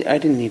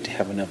didn't need to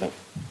have another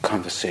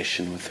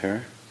conversation with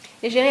her.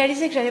 Et j'ai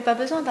réalisé que j'avais pas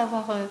besoin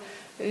d'avoir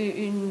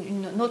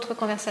une autre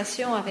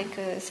conversation avec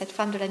cette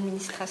femme de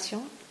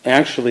l'administration.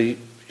 Actually,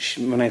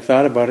 when I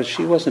thought about it,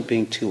 she wasn't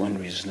being too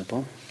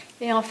unreasonable.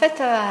 Et en fait,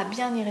 à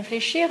bien y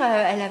réfléchir,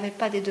 elle n'avait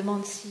pas des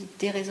demandes si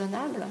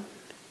déraisonnables.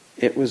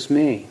 It was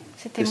me.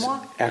 C'était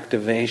moi.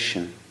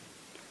 Activation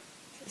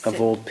of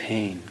old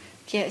pain.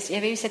 Il y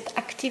avait eu cette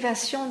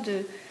activation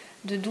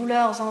de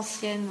douleurs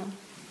anciennes.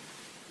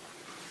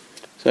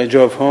 So I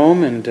drove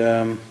home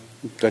and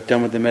got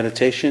done with the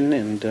meditation,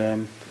 and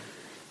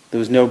there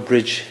was no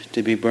bridge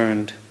to be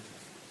burned.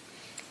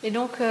 Et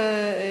donc,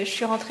 je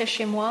suis rentrée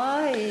chez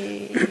moi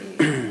et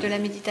de la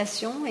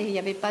méditation, et il n'y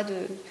avait pas de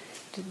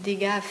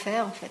dégâts à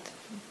faire, en fait.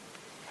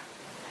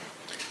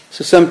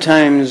 So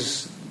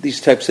sometimes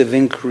these types of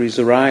inquiries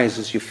arise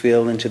as you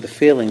feel into the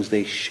feelings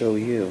they show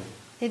you.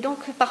 Et donc,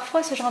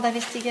 parfois, ce genre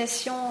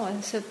d'investigation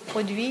se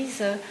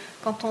produisent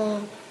quand on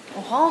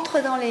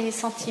rentre dans les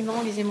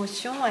sentiments, les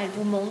émotions, elles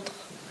vous montrent.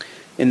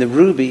 And the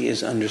ruby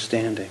is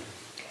understanding.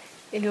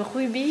 Et le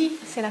rubis,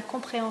 c'est la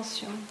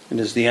compréhension. It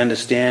is the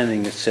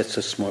understanding that sets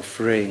us more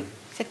free.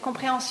 Cette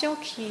compréhension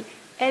qui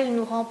elle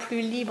nous rend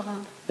plus libres.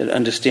 That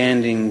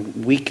understanding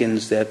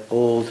weakens that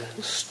old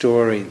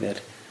story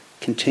that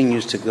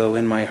continues to go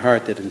in my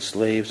heart that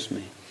enslaves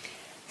me.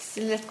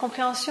 C'est la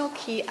compréhension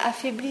qui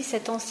affaiblit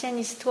cette ancienne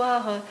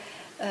histoire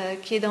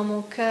qui est dans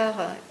mon cœur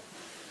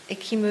et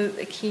qui me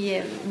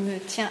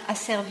tient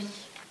asservi.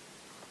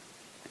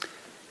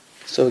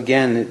 So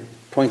again, it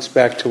points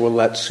back to what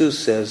Lao Tzu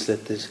says,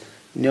 that there's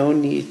no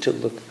need to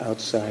look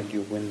outside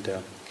your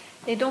window.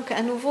 Et donc,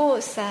 à nouveau,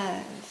 ça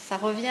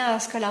revient à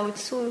ce que Lao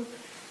Tzu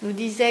nous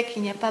disait,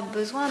 qu'il n'y a pas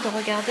besoin de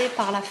regarder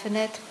par la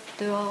fenêtre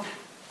dehors.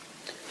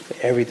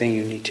 Everything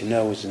you need to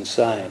know is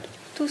inside.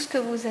 Tout ce que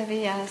vous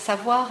avez à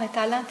savoir est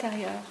à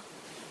l'intérieur.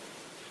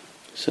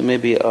 So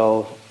maybe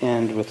I'll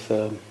end with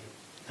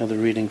another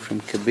reading from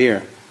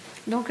Kabir.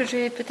 Donc, je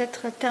vais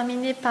peut-être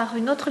terminer par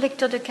une autre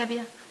lecture de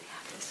Kabir.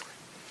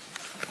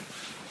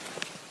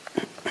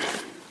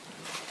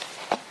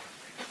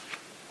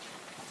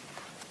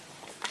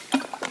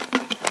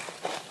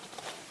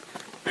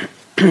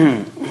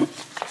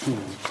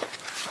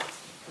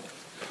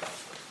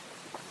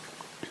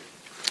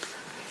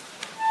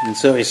 And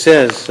so he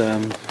says,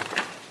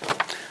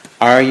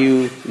 are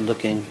you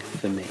looking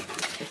for me?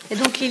 Et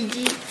donc il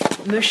dit,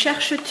 me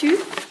cherches-tu?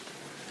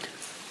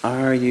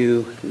 Are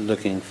you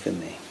looking for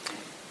me?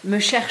 Me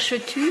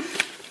cherches-tu?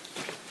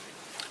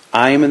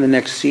 I am in the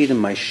next seat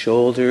and my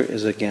shoulder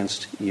is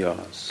against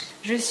yours.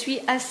 Je suis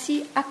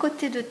assis à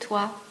côté de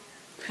toi,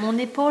 mon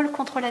épaule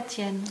contre la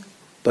tienne.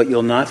 But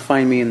you'll not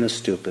find me in the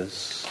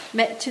stupas,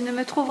 Mais tu ne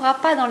me trouveras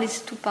pas dans les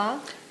stupas,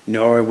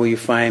 nor will you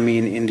find me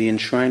in Indian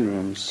shrine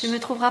rooms. tu ne me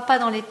trouveras pas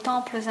dans les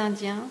temples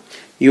indiens,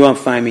 You won't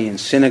find me in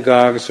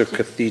synagogues or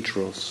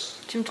cathedrals.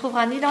 tu ne me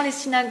trouveras ni dans les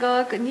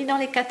synagogues, ni dans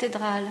les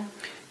cathédrales.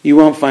 You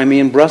won't find me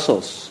in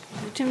Brussels,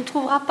 Tu ne me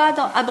trouveras pas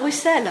à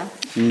Bruxelles,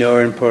 nor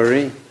in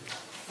Paris.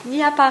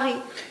 ni à Paris.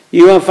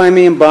 You won't find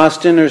me in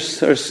Boston or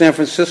San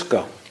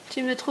Francisco.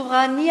 Tu ne me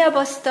trouveras ni à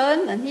Boston,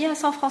 ni à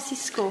San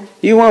Francisco.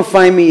 You won't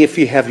find me if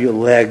you have your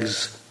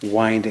legs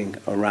winding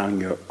around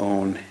your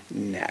own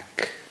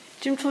neck.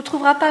 Tu ne me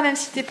trouveras pas même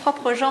si tes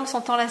propres jambes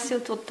sont enlacées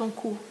autour de ton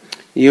cou.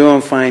 You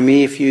won't find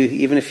me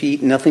even if you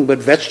eat nothing but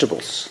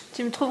vegetables.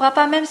 Tu ne me trouveras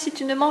pas même si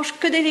tu ne manges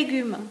que des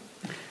légumes.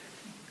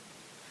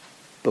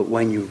 But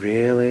when you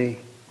really,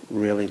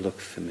 really look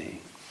for me,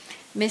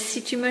 Mais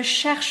si tu me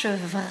cherches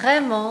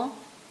vraiment,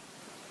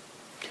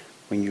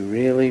 when you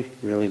really,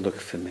 really look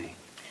for me,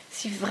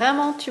 si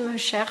vraiment tu me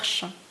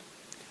cherches,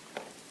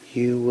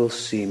 you will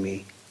see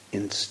me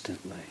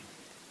instantly.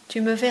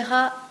 tu me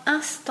verras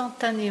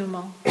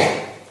instantanément.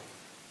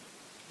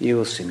 You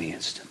will see me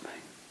instantly.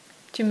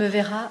 Tu me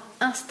verras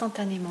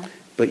instantanément.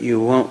 But you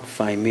won't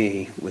find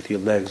me with your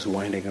legs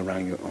winding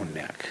around your own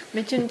neck.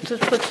 Mais tu ne te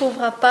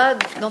retrouveras pas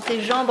dans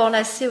tes jambes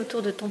enlacées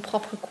autour de ton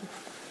propre cou.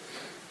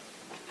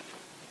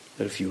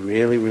 But if you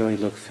really, really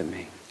look for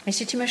me, Mais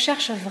si tu me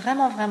cherches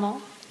vraiment, vraiment,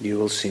 you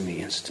will see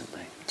me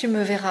instantly. tu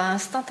me verras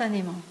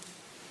instantanément.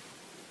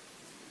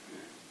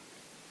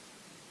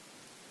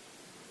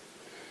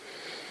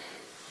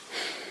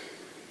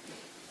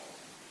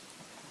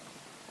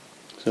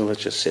 So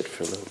let's just sit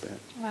for a little bit.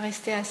 On va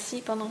rester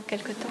assis pendant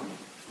quelque temps.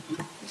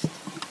 Juste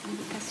une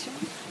invitation.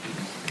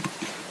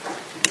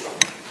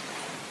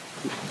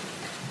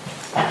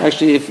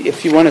 Actually,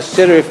 if you want to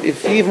sit or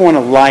if you even want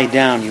to lie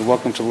down, you're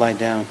welcome to lie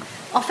down.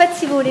 En fait,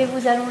 si vous voulez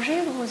vous allonger,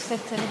 vous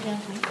êtes les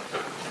bienvenus.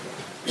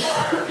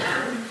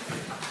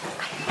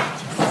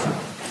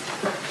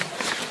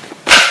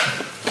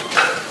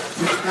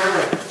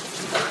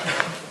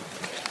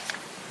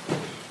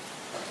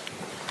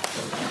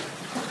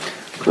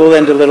 We'll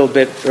end a little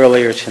bit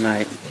earlier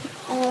tonight.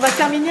 On va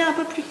terminer un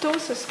peu plus tôt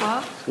ce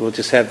soir. So we'll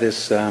just have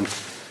this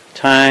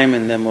time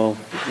and then we'll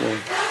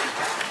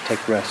take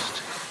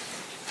rest.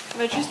 On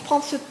va juste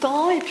prendre ce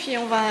temps et puis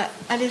on va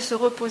aller se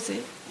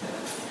reposer.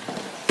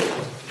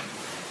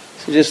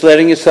 So just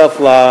letting yourself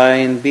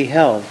lie and be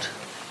held,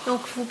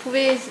 Donc vous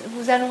pouvez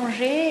vous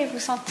allonger et vous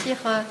sentir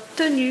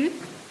tenu,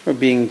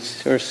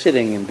 or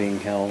sitting and being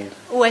held.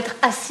 ou être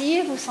assis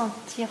et vous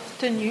sentir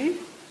tenu.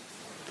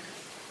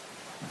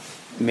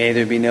 May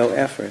there be no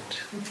effort.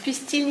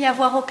 Puisse-t-il n'y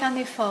avoir aucun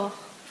effort.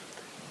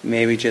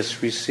 May we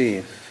just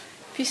receive.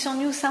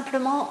 Puissions-nous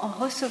simplement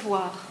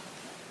recevoir.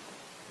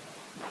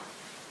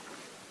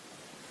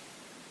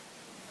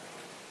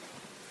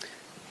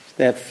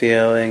 That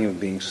feeling of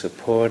being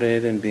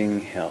supported and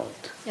being held.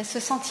 Il y a ce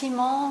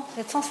sentiment,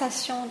 cette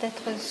sensation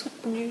d'être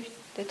soutenu,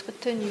 d'être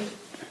tenu.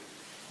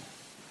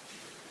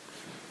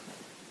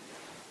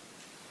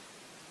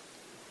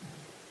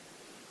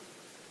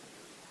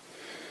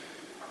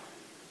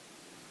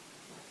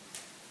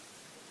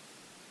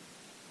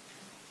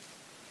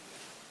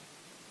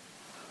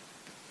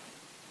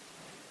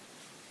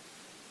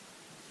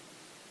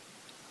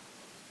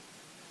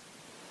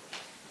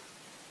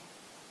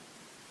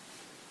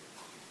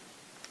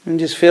 And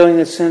just feeling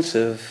that sense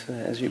of,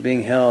 as you're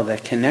being held,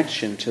 that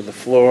connection to the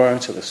floor,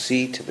 to the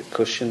seat, to the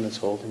cushion that's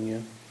holding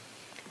you.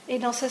 Et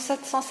dans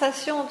cette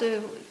sensation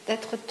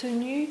d'être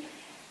tenu,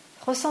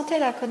 ressentez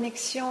la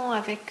connexion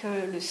avec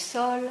le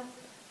sol,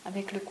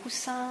 avec le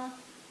coussin,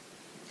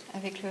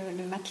 avec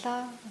le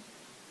matelas,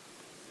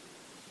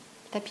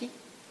 le tapis.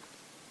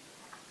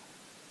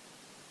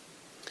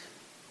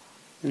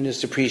 And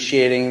just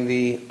appreciating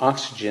the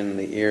oxygen,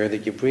 the air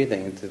that you're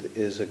breathing,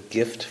 is a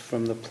gift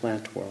from the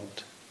plant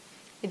world.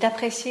 Et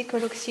d'apprécier que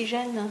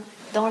l'oxygène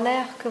dans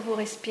l'air que vous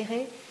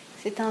respirez,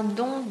 c'est un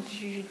don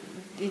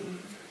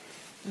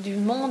du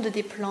monde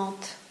des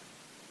plantes.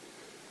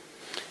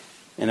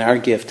 And our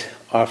gift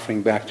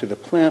offering back to the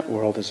plant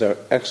world is our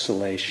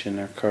exhalation,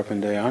 our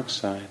carbon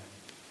dioxide.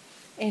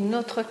 Et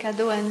notre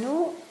cadeau à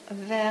nous,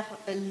 vers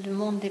le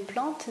monde des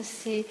plantes,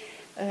 c'est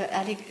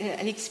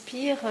elle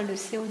expire le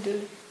CO2.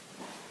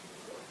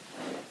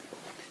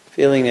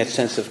 Feeling that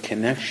sense of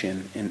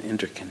connection and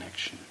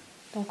interconnection.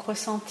 Donc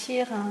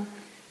ressentir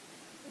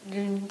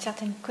une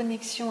certaine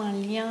connexion, un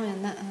lien,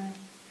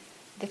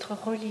 d'être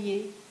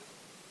relié,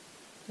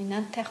 une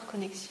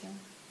interconnexion.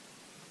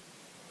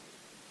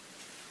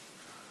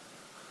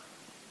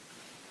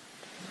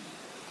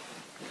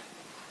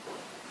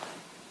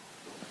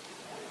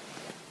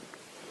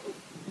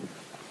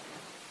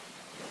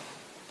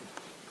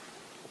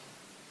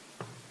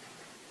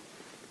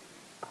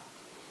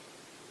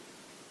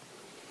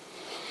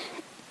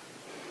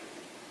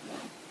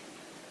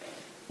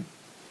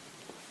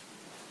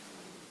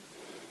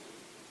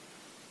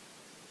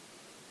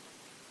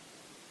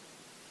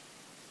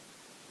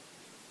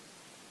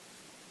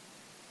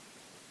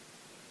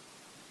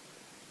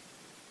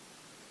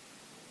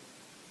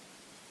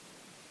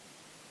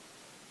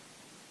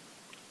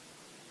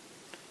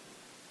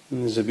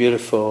 And there's a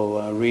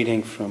beautiful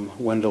reading from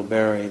Wendell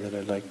Berry that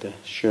I'd like to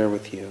share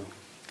with you.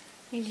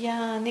 Il y a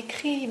un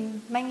écrit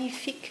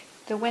magnifique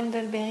de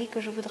Wendell Berry que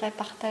je voudrais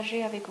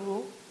partager avec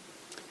vous.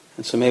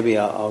 And so maybe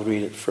I'll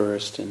read it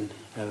first and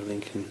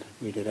Adeline can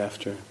read it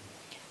after.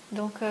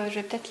 Donc je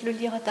vais peut-être le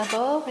lire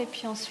d'abord et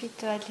puis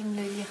ensuite Adeline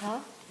le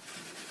lira.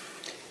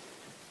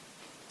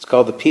 It's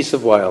called The Peace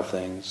of Wild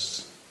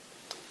Things.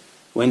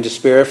 When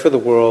despair for the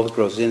world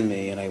grows in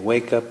me and I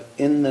wake up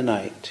in the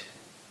night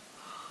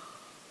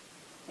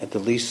at the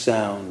least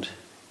sound,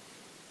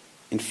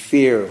 in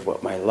fear of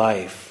what my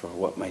life or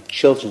what my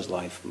children's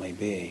life may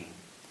be.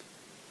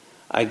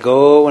 I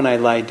go and I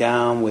lie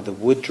down where the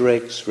wood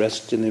drakes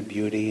rest in their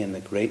beauty and the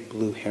great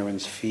blue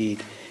herons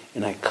feed,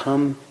 and I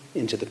come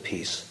into the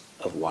peace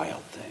of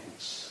wild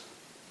things.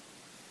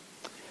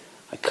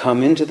 I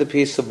come into the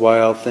peace of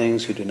wild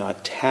things who do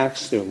not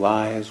tax their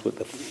lives with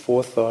the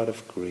forethought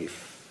of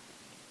grief.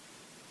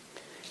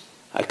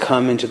 I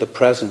come into the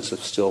presence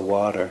of still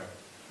water,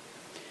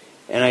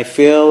 and I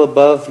feel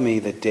above me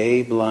the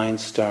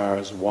day-blind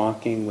stars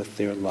walking with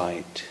their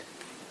light.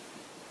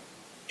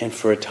 And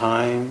for a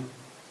time,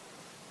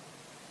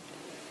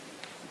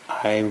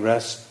 I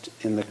rest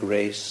in the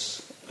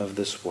grace of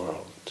this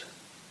world,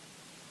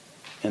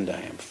 and I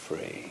am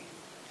free.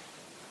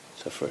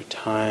 So for a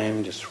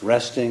time, just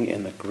resting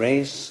in the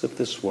grace of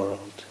this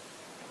world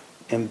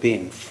and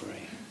being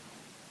free.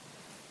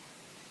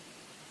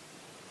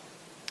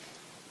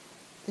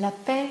 La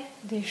paix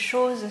des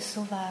choses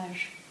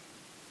sauvages.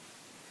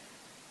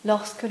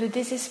 Lorsque le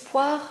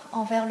désespoir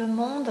envers le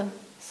monde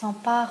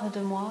s'empare de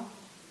moi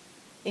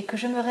et que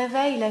je me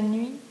réveille la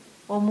nuit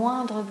au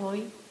moindre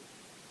bruit,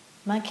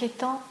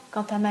 m'inquiétant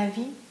quant à ma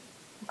vie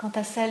ou quant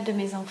à celle de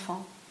mes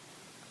enfants,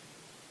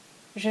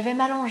 je vais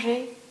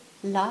m'allonger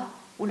là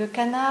où le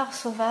canard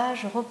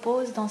sauvage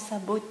repose dans sa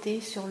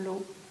beauté sur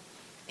l'eau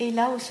et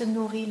là où se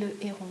nourrit le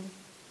héron.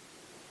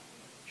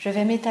 Je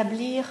vais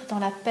m'établir dans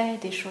la paix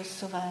des choses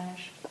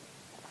sauvages.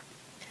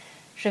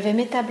 Je vais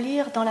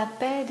m'établir dans la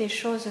paix des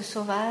choses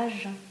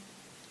sauvages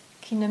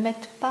qui ne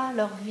mettent pas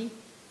leur vie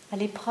à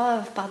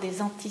l'épreuve par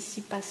des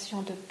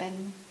anticipations de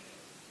peine.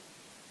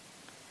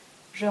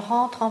 Je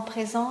rentre en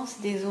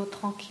présence des eaux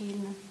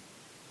tranquilles.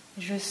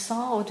 Je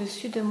sens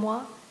au-dessus de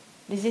moi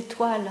les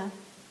étoiles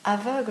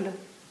aveugles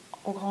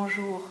au grand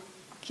jour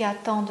qui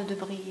attendent de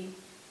briller.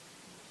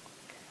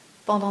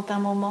 Pendant un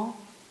moment,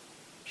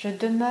 je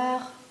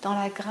demeure dans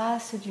la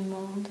grâce du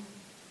monde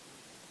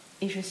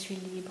et je suis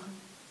libre.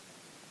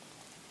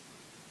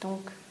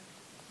 Donc,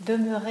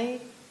 demeurer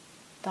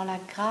dans la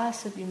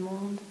grâce du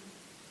monde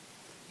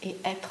et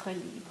être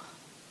libre.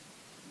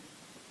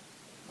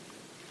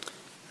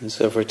 And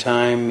so for a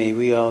time, may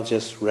we all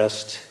just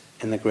rest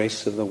in the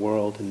grace of the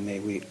world and may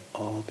we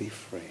all be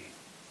free.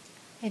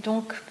 Et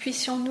donc,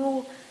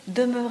 puissions-nous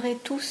demeurer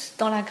tous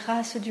dans la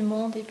grâce du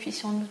monde et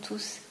puissions-nous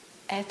tous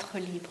être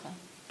libres.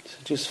 So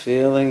just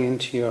feeling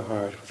into your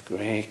heart with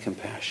great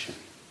compassion.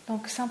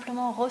 Donc,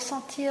 simplement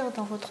ressentir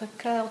dans votre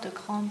cœur de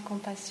grande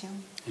compassion.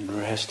 And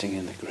resting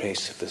in the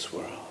grace of this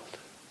world.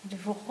 De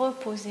vous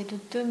reposer, de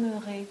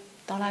demeurer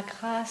dans la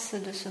grâce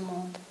de ce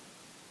monde.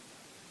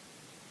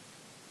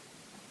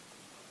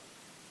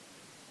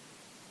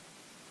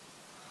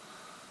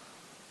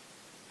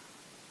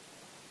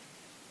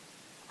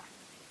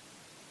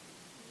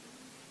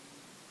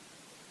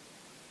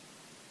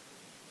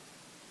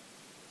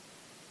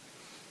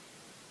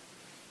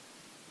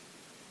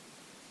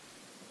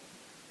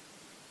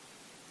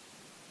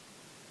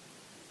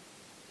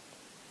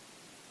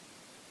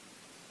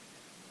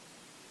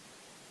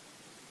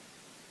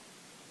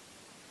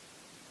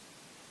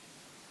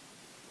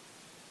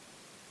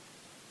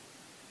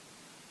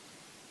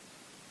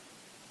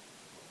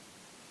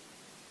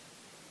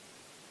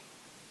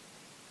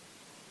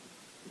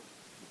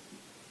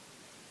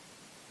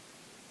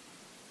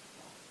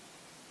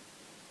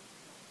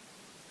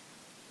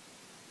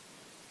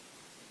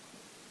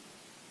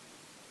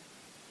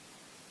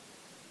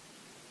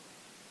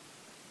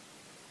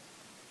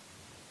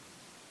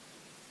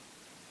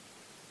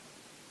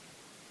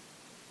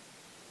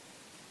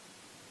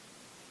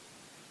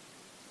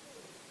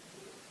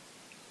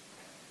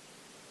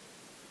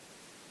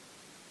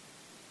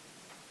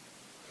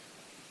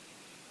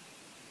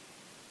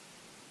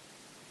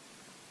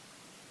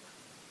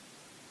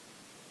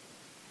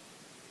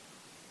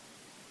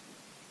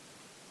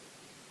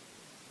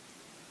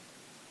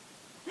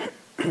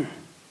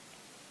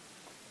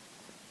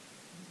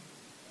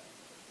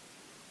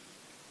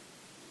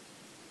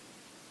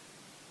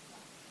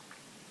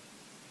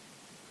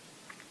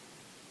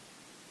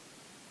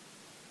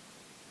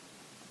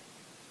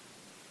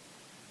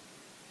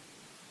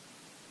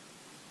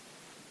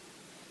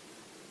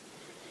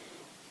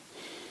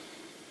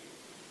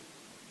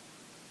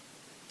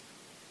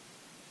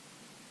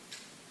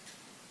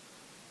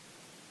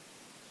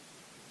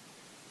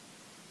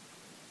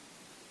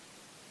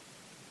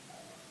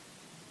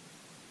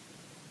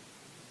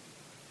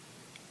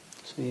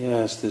 So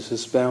yes, there's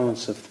this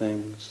balance of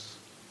things.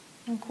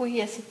 Donc oui, il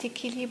y a cet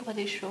équilibre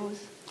des choses.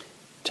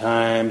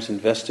 Times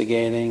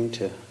investigating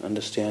to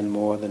understand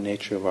more the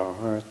nature of our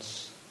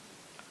hearts.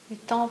 Du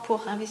temps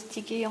pour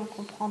investiguer, en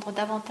comprendre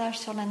davantage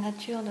sur la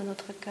nature de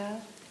notre cœur.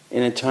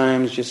 And at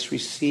times just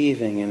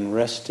receiving and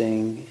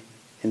resting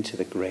into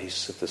the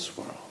grace of this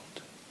world.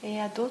 Et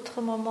à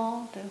d'autres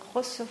moments, de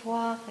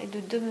recevoir et de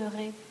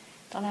demeurer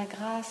dans la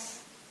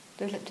grâce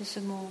de ce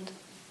monde.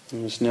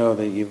 And just know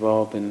that you've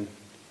all been,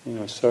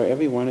 sorry,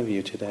 every one of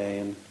you today,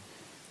 and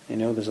I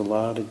know there's a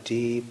lot of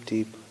deep,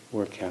 deep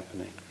work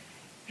happening.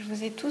 Je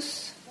vous ai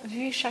tous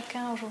vus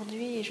chacun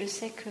aujourd'hui et je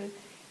sais qu'il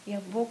y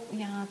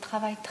a un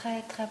travail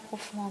très, très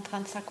profond en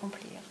train de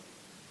s'accomplir.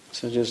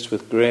 So just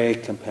with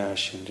great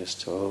compassion,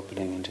 just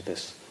opening into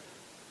this,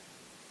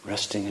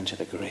 resting into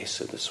the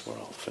grace of this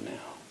world for now.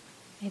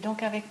 Et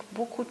donc avec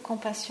beaucoup de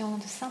compassion,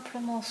 de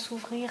simplement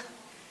s'ouvrir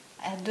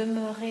à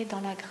demeurer dans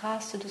la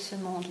grâce de ce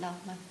monde-là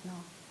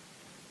maintenant.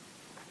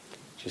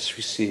 Just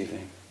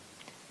receiving.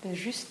 De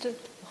juste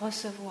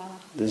recevoir.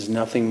 There's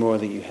nothing more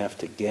that you have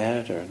to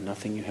get or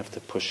nothing you have to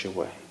push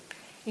away.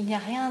 Il n'y a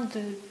rien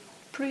de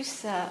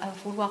plus à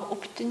vouloir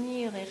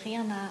obtenir et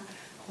rien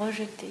à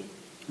rejeter.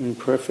 And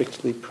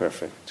perfectly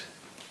perfect.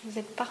 Vous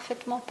êtes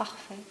parfaitement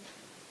parfait.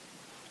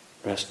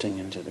 Resting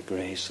into the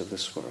grace of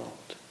this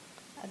world.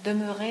 À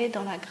demeurer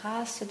dans la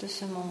grâce de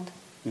ce monde.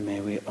 May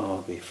we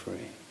all be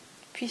free.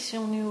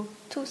 Puissions-nous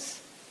tous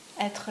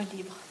être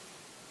libres.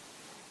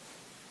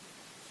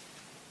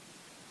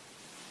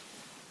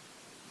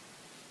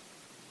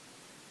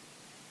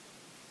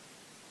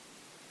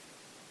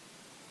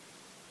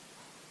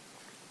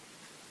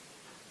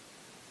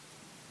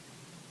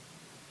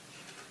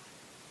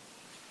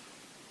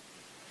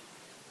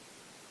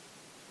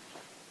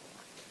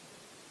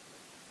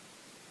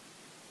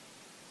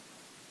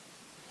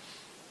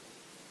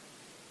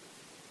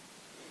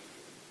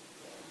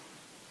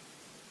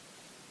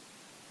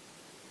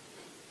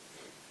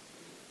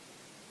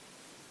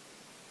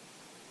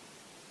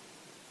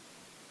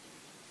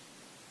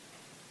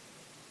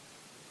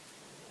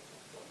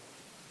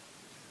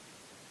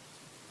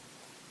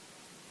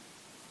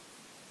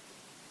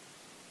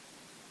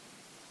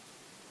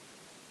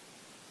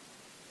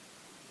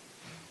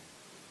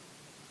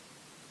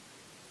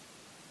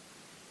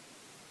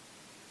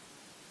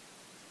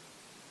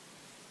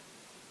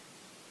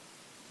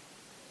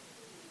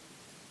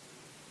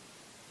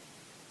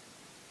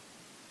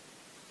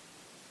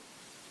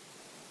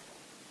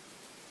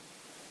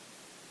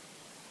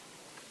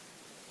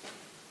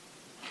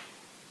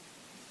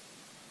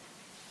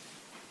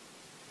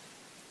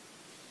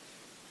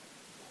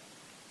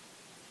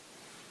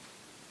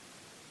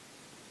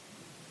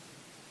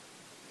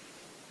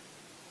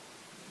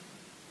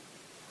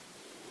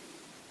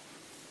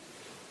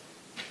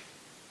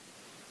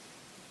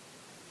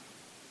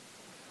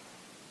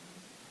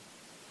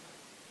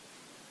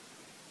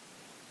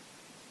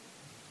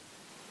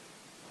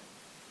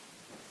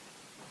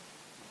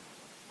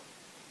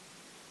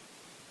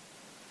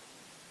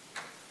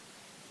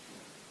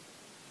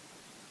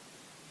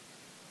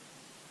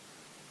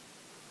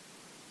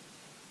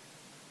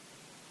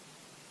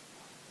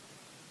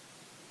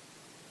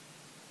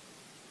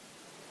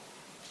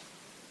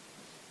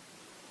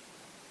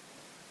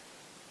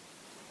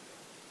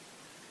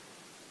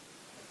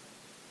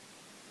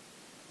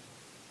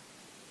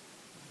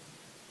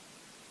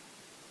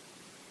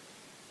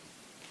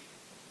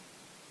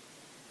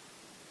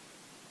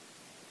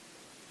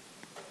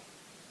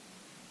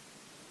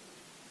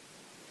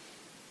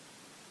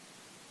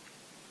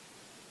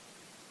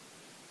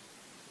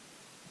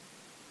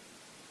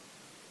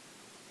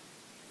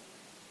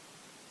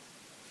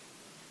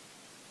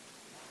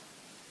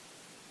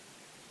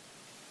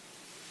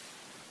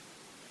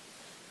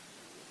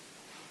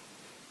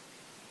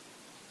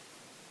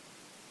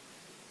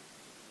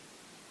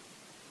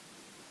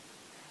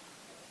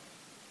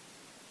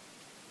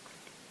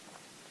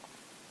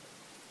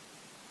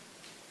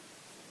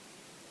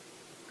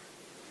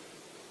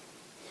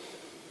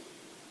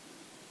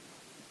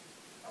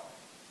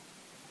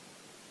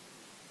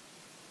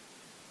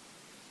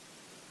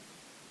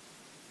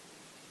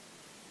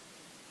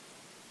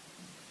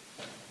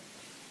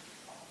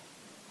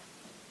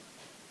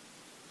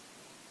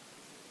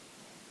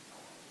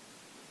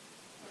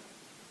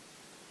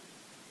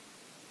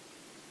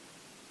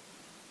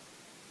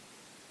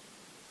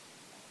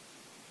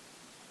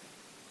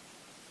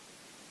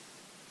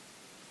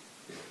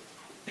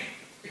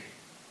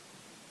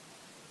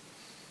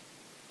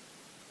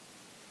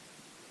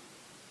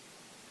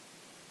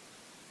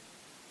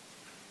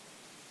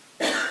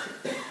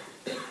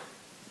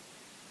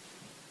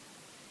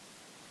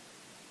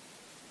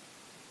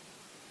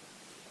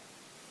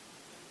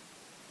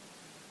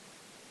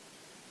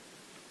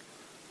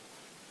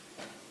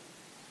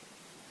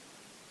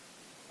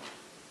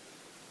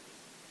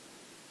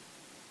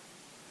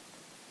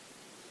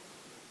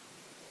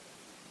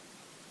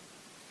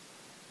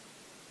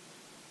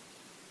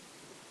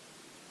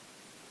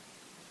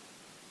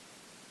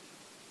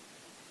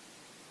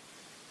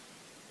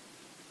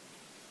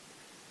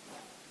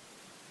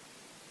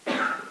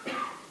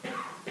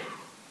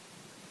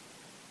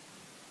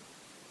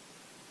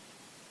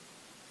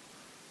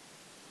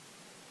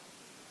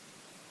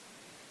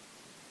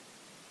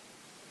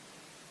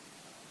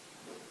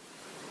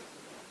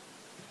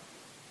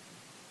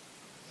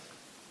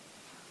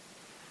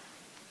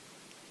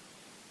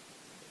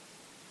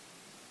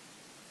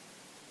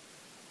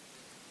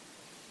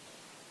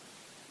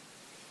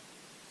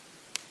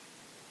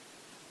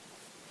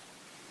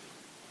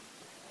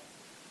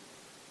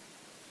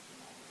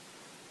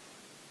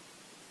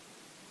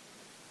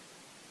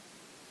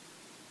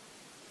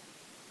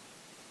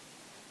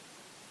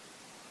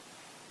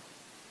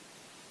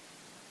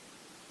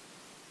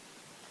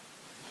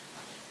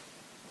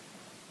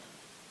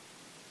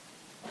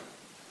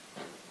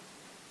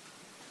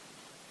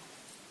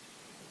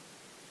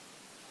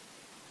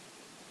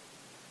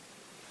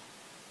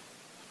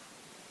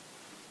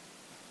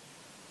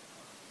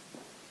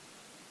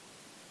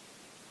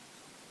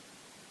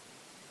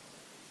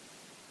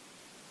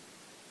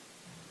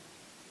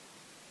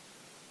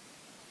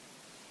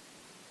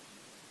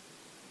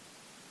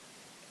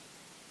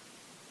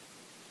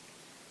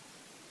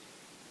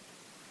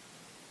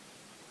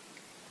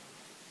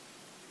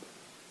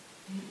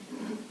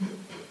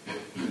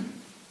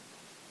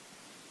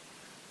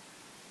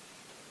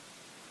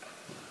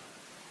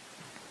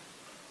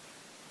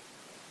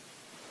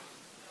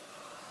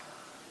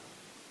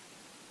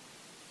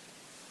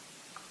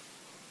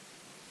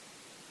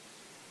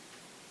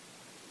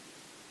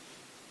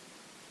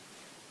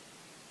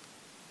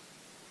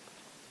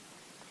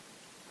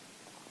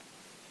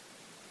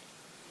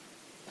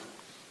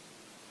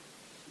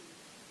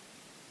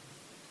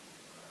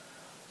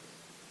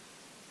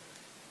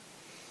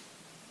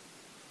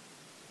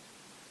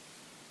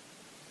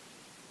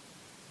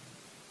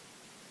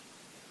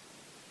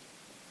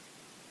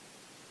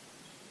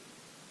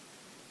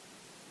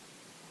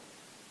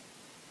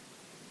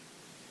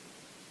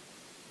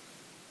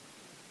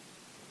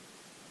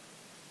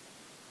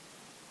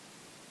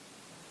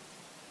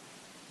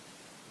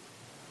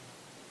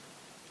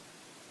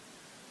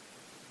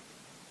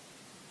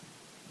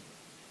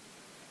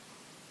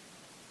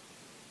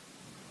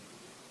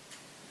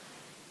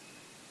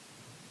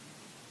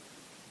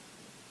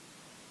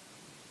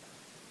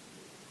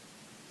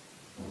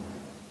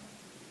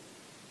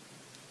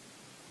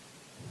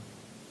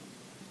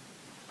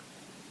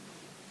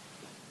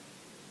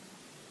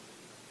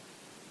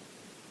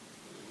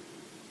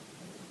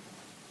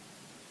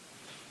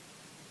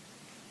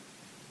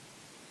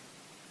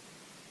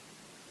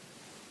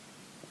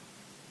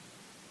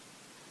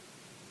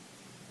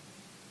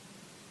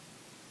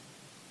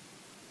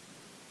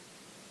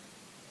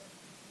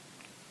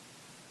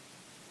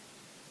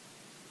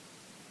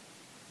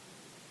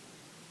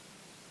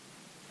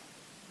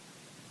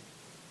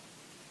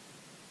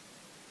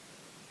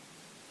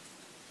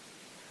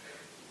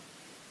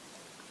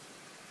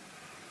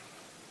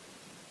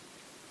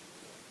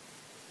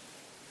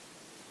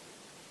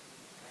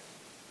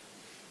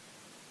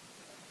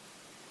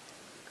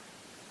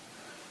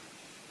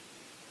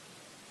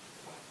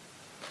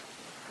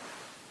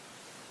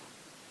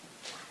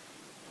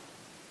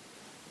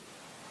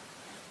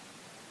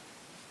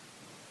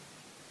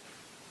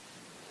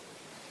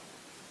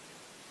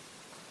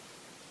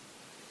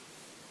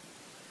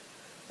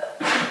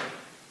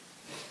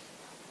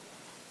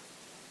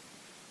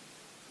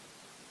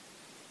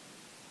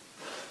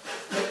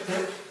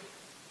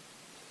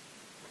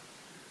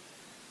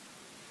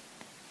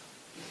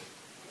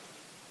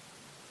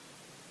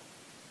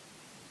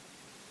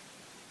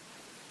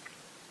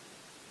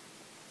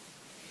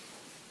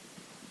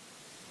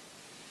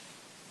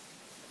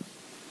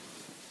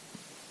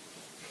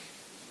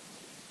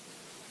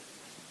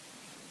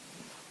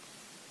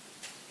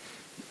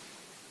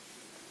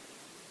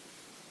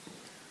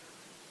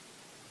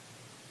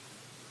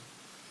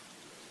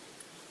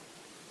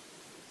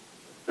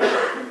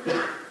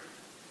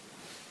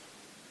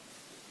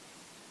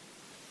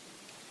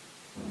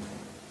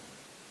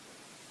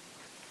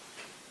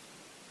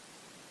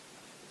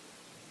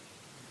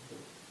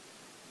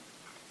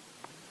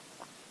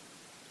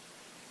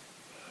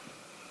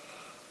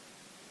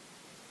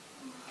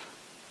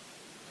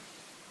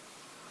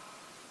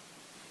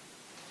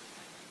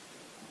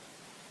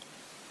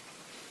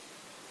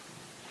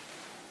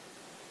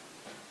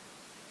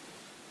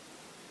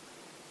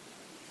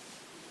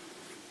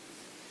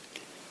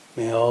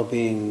 May all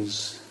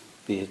beings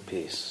be at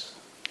peace.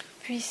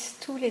 Puissent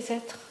tous les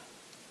êtres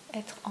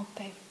être en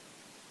paix.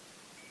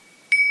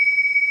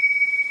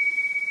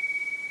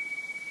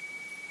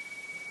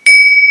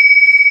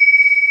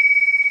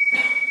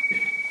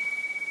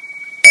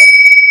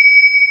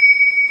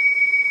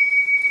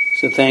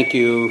 So thank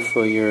you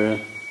for your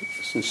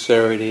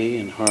sincerity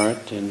and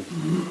heart, and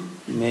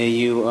may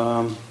you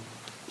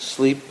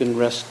sleep and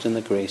rest in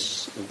the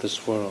grace of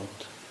this world.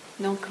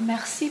 Donc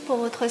merci pour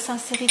votre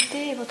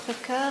sincérité et votre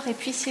cœur, et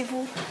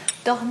puissiez-vous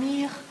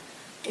dormir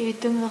et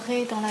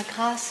demeurer dans la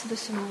grâce de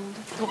ce monde,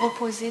 vous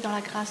reposer dans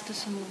la grâce de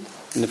ce monde.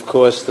 And of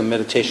course, the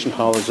meditation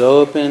hall is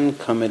open.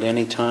 Come at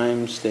any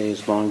time, stay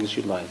as long as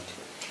you like.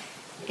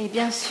 Et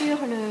bien sûr,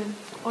 le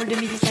hall de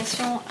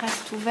méditation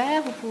reste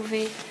ouvert, vous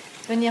pouvez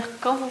venir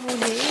quand vous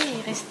voulez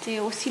et rester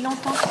aussi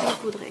longtemps que vous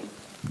voudrez.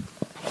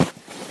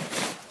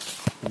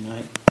 Good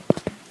night.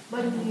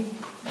 Bonne nuit.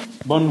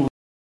 Bonne nuit.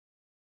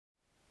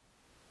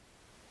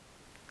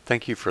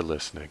 Thank you for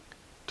listening.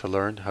 To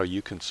learn how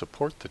you can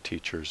support the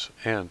teachers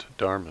and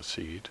Dharma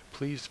Seed,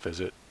 please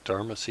visit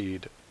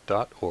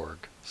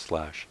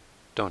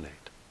dharmaseed.org/donate.